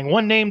just saying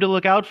one name to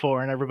look out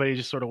for, and everybody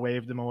just sort of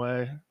waved him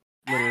away.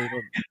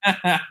 Literally.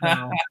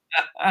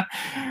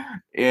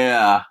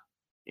 Yeah.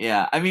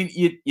 I mean,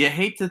 you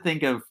hate to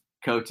think of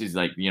coaches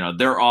like,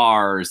 they're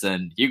ours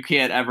and you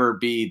can't ever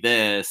be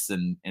this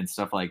and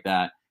stuff like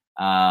that.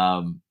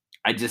 I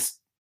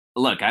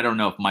don't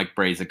know if Mike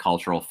Brey's a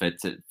cultural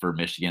fit for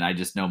Michigan. I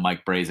just know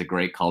Mike Brey's a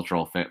great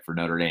cultural fit for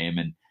Notre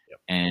Dame,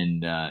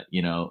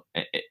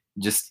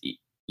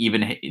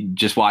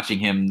 just watching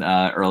him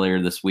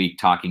earlier this week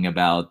talking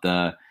about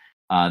the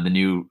the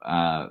new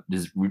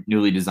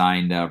newly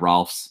designed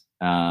Rolf's,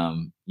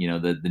 the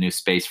new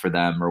space for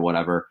them or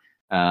whatever.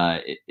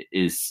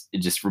 It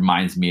just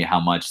reminds me how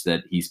much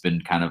that he's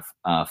been kind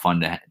of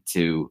fun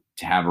to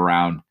have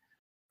around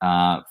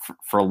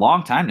for a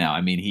long time now.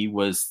 I mean, he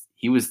was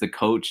the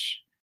coach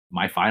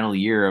my final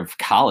year of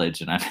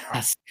college, and I've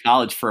been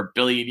college for a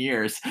billion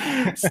years.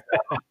 So,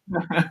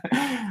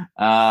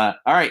 all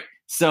right.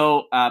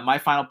 So my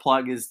final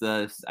plug is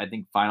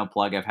final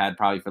plug I've had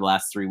probably for the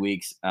last 3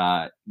 weeks.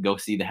 Go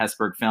see the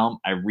Hesburgh film.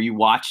 I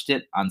rewatched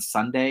it on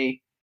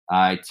Sunday.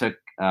 I took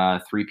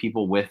 3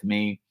 people with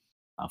me.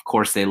 Of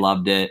course, they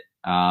loved it.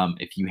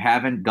 If you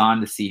haven't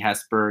gone to see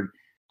Hesburgh,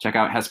 check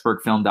out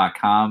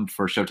hesburghfilm.com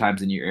for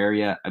showtimes in your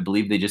area. I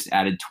believe they just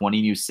added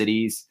 20 new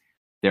cities.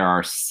 There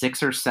are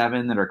 6 or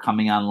 7 that are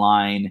coming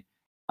online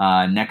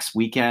next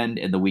weekend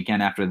and the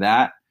weekend after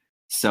that.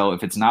 So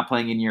if it's not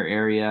playing in your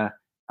area,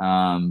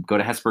 go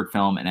to Hesburgh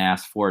Film and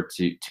ask for it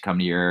to come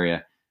to your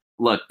area.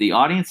 Look, the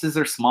audiences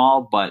are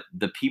small, but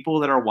the people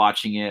that are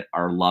watching it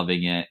are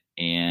loving it,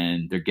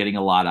 and they're getting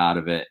a lot out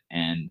of it.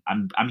 And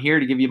I'm here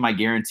to give you my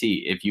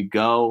guarantee. If you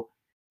go,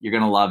 you're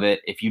gonna love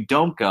it. If you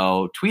don't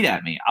go, tweet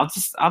at me.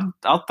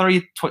 I'll throw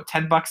you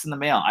 $10 in the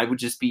mail.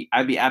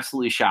 I'd be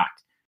absolutely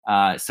shocked.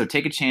 So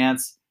take a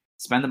chance,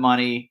 spend the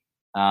money,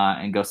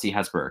 and go see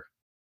Hesburgh.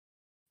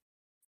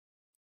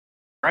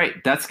 All right,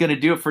 that's going to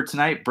do it for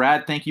tonight.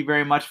 Brad, thank you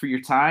very much for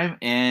your time.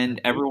 And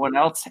everyone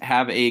else,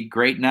 have a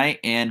great night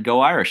and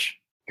go Irish.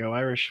 Go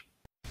Irish.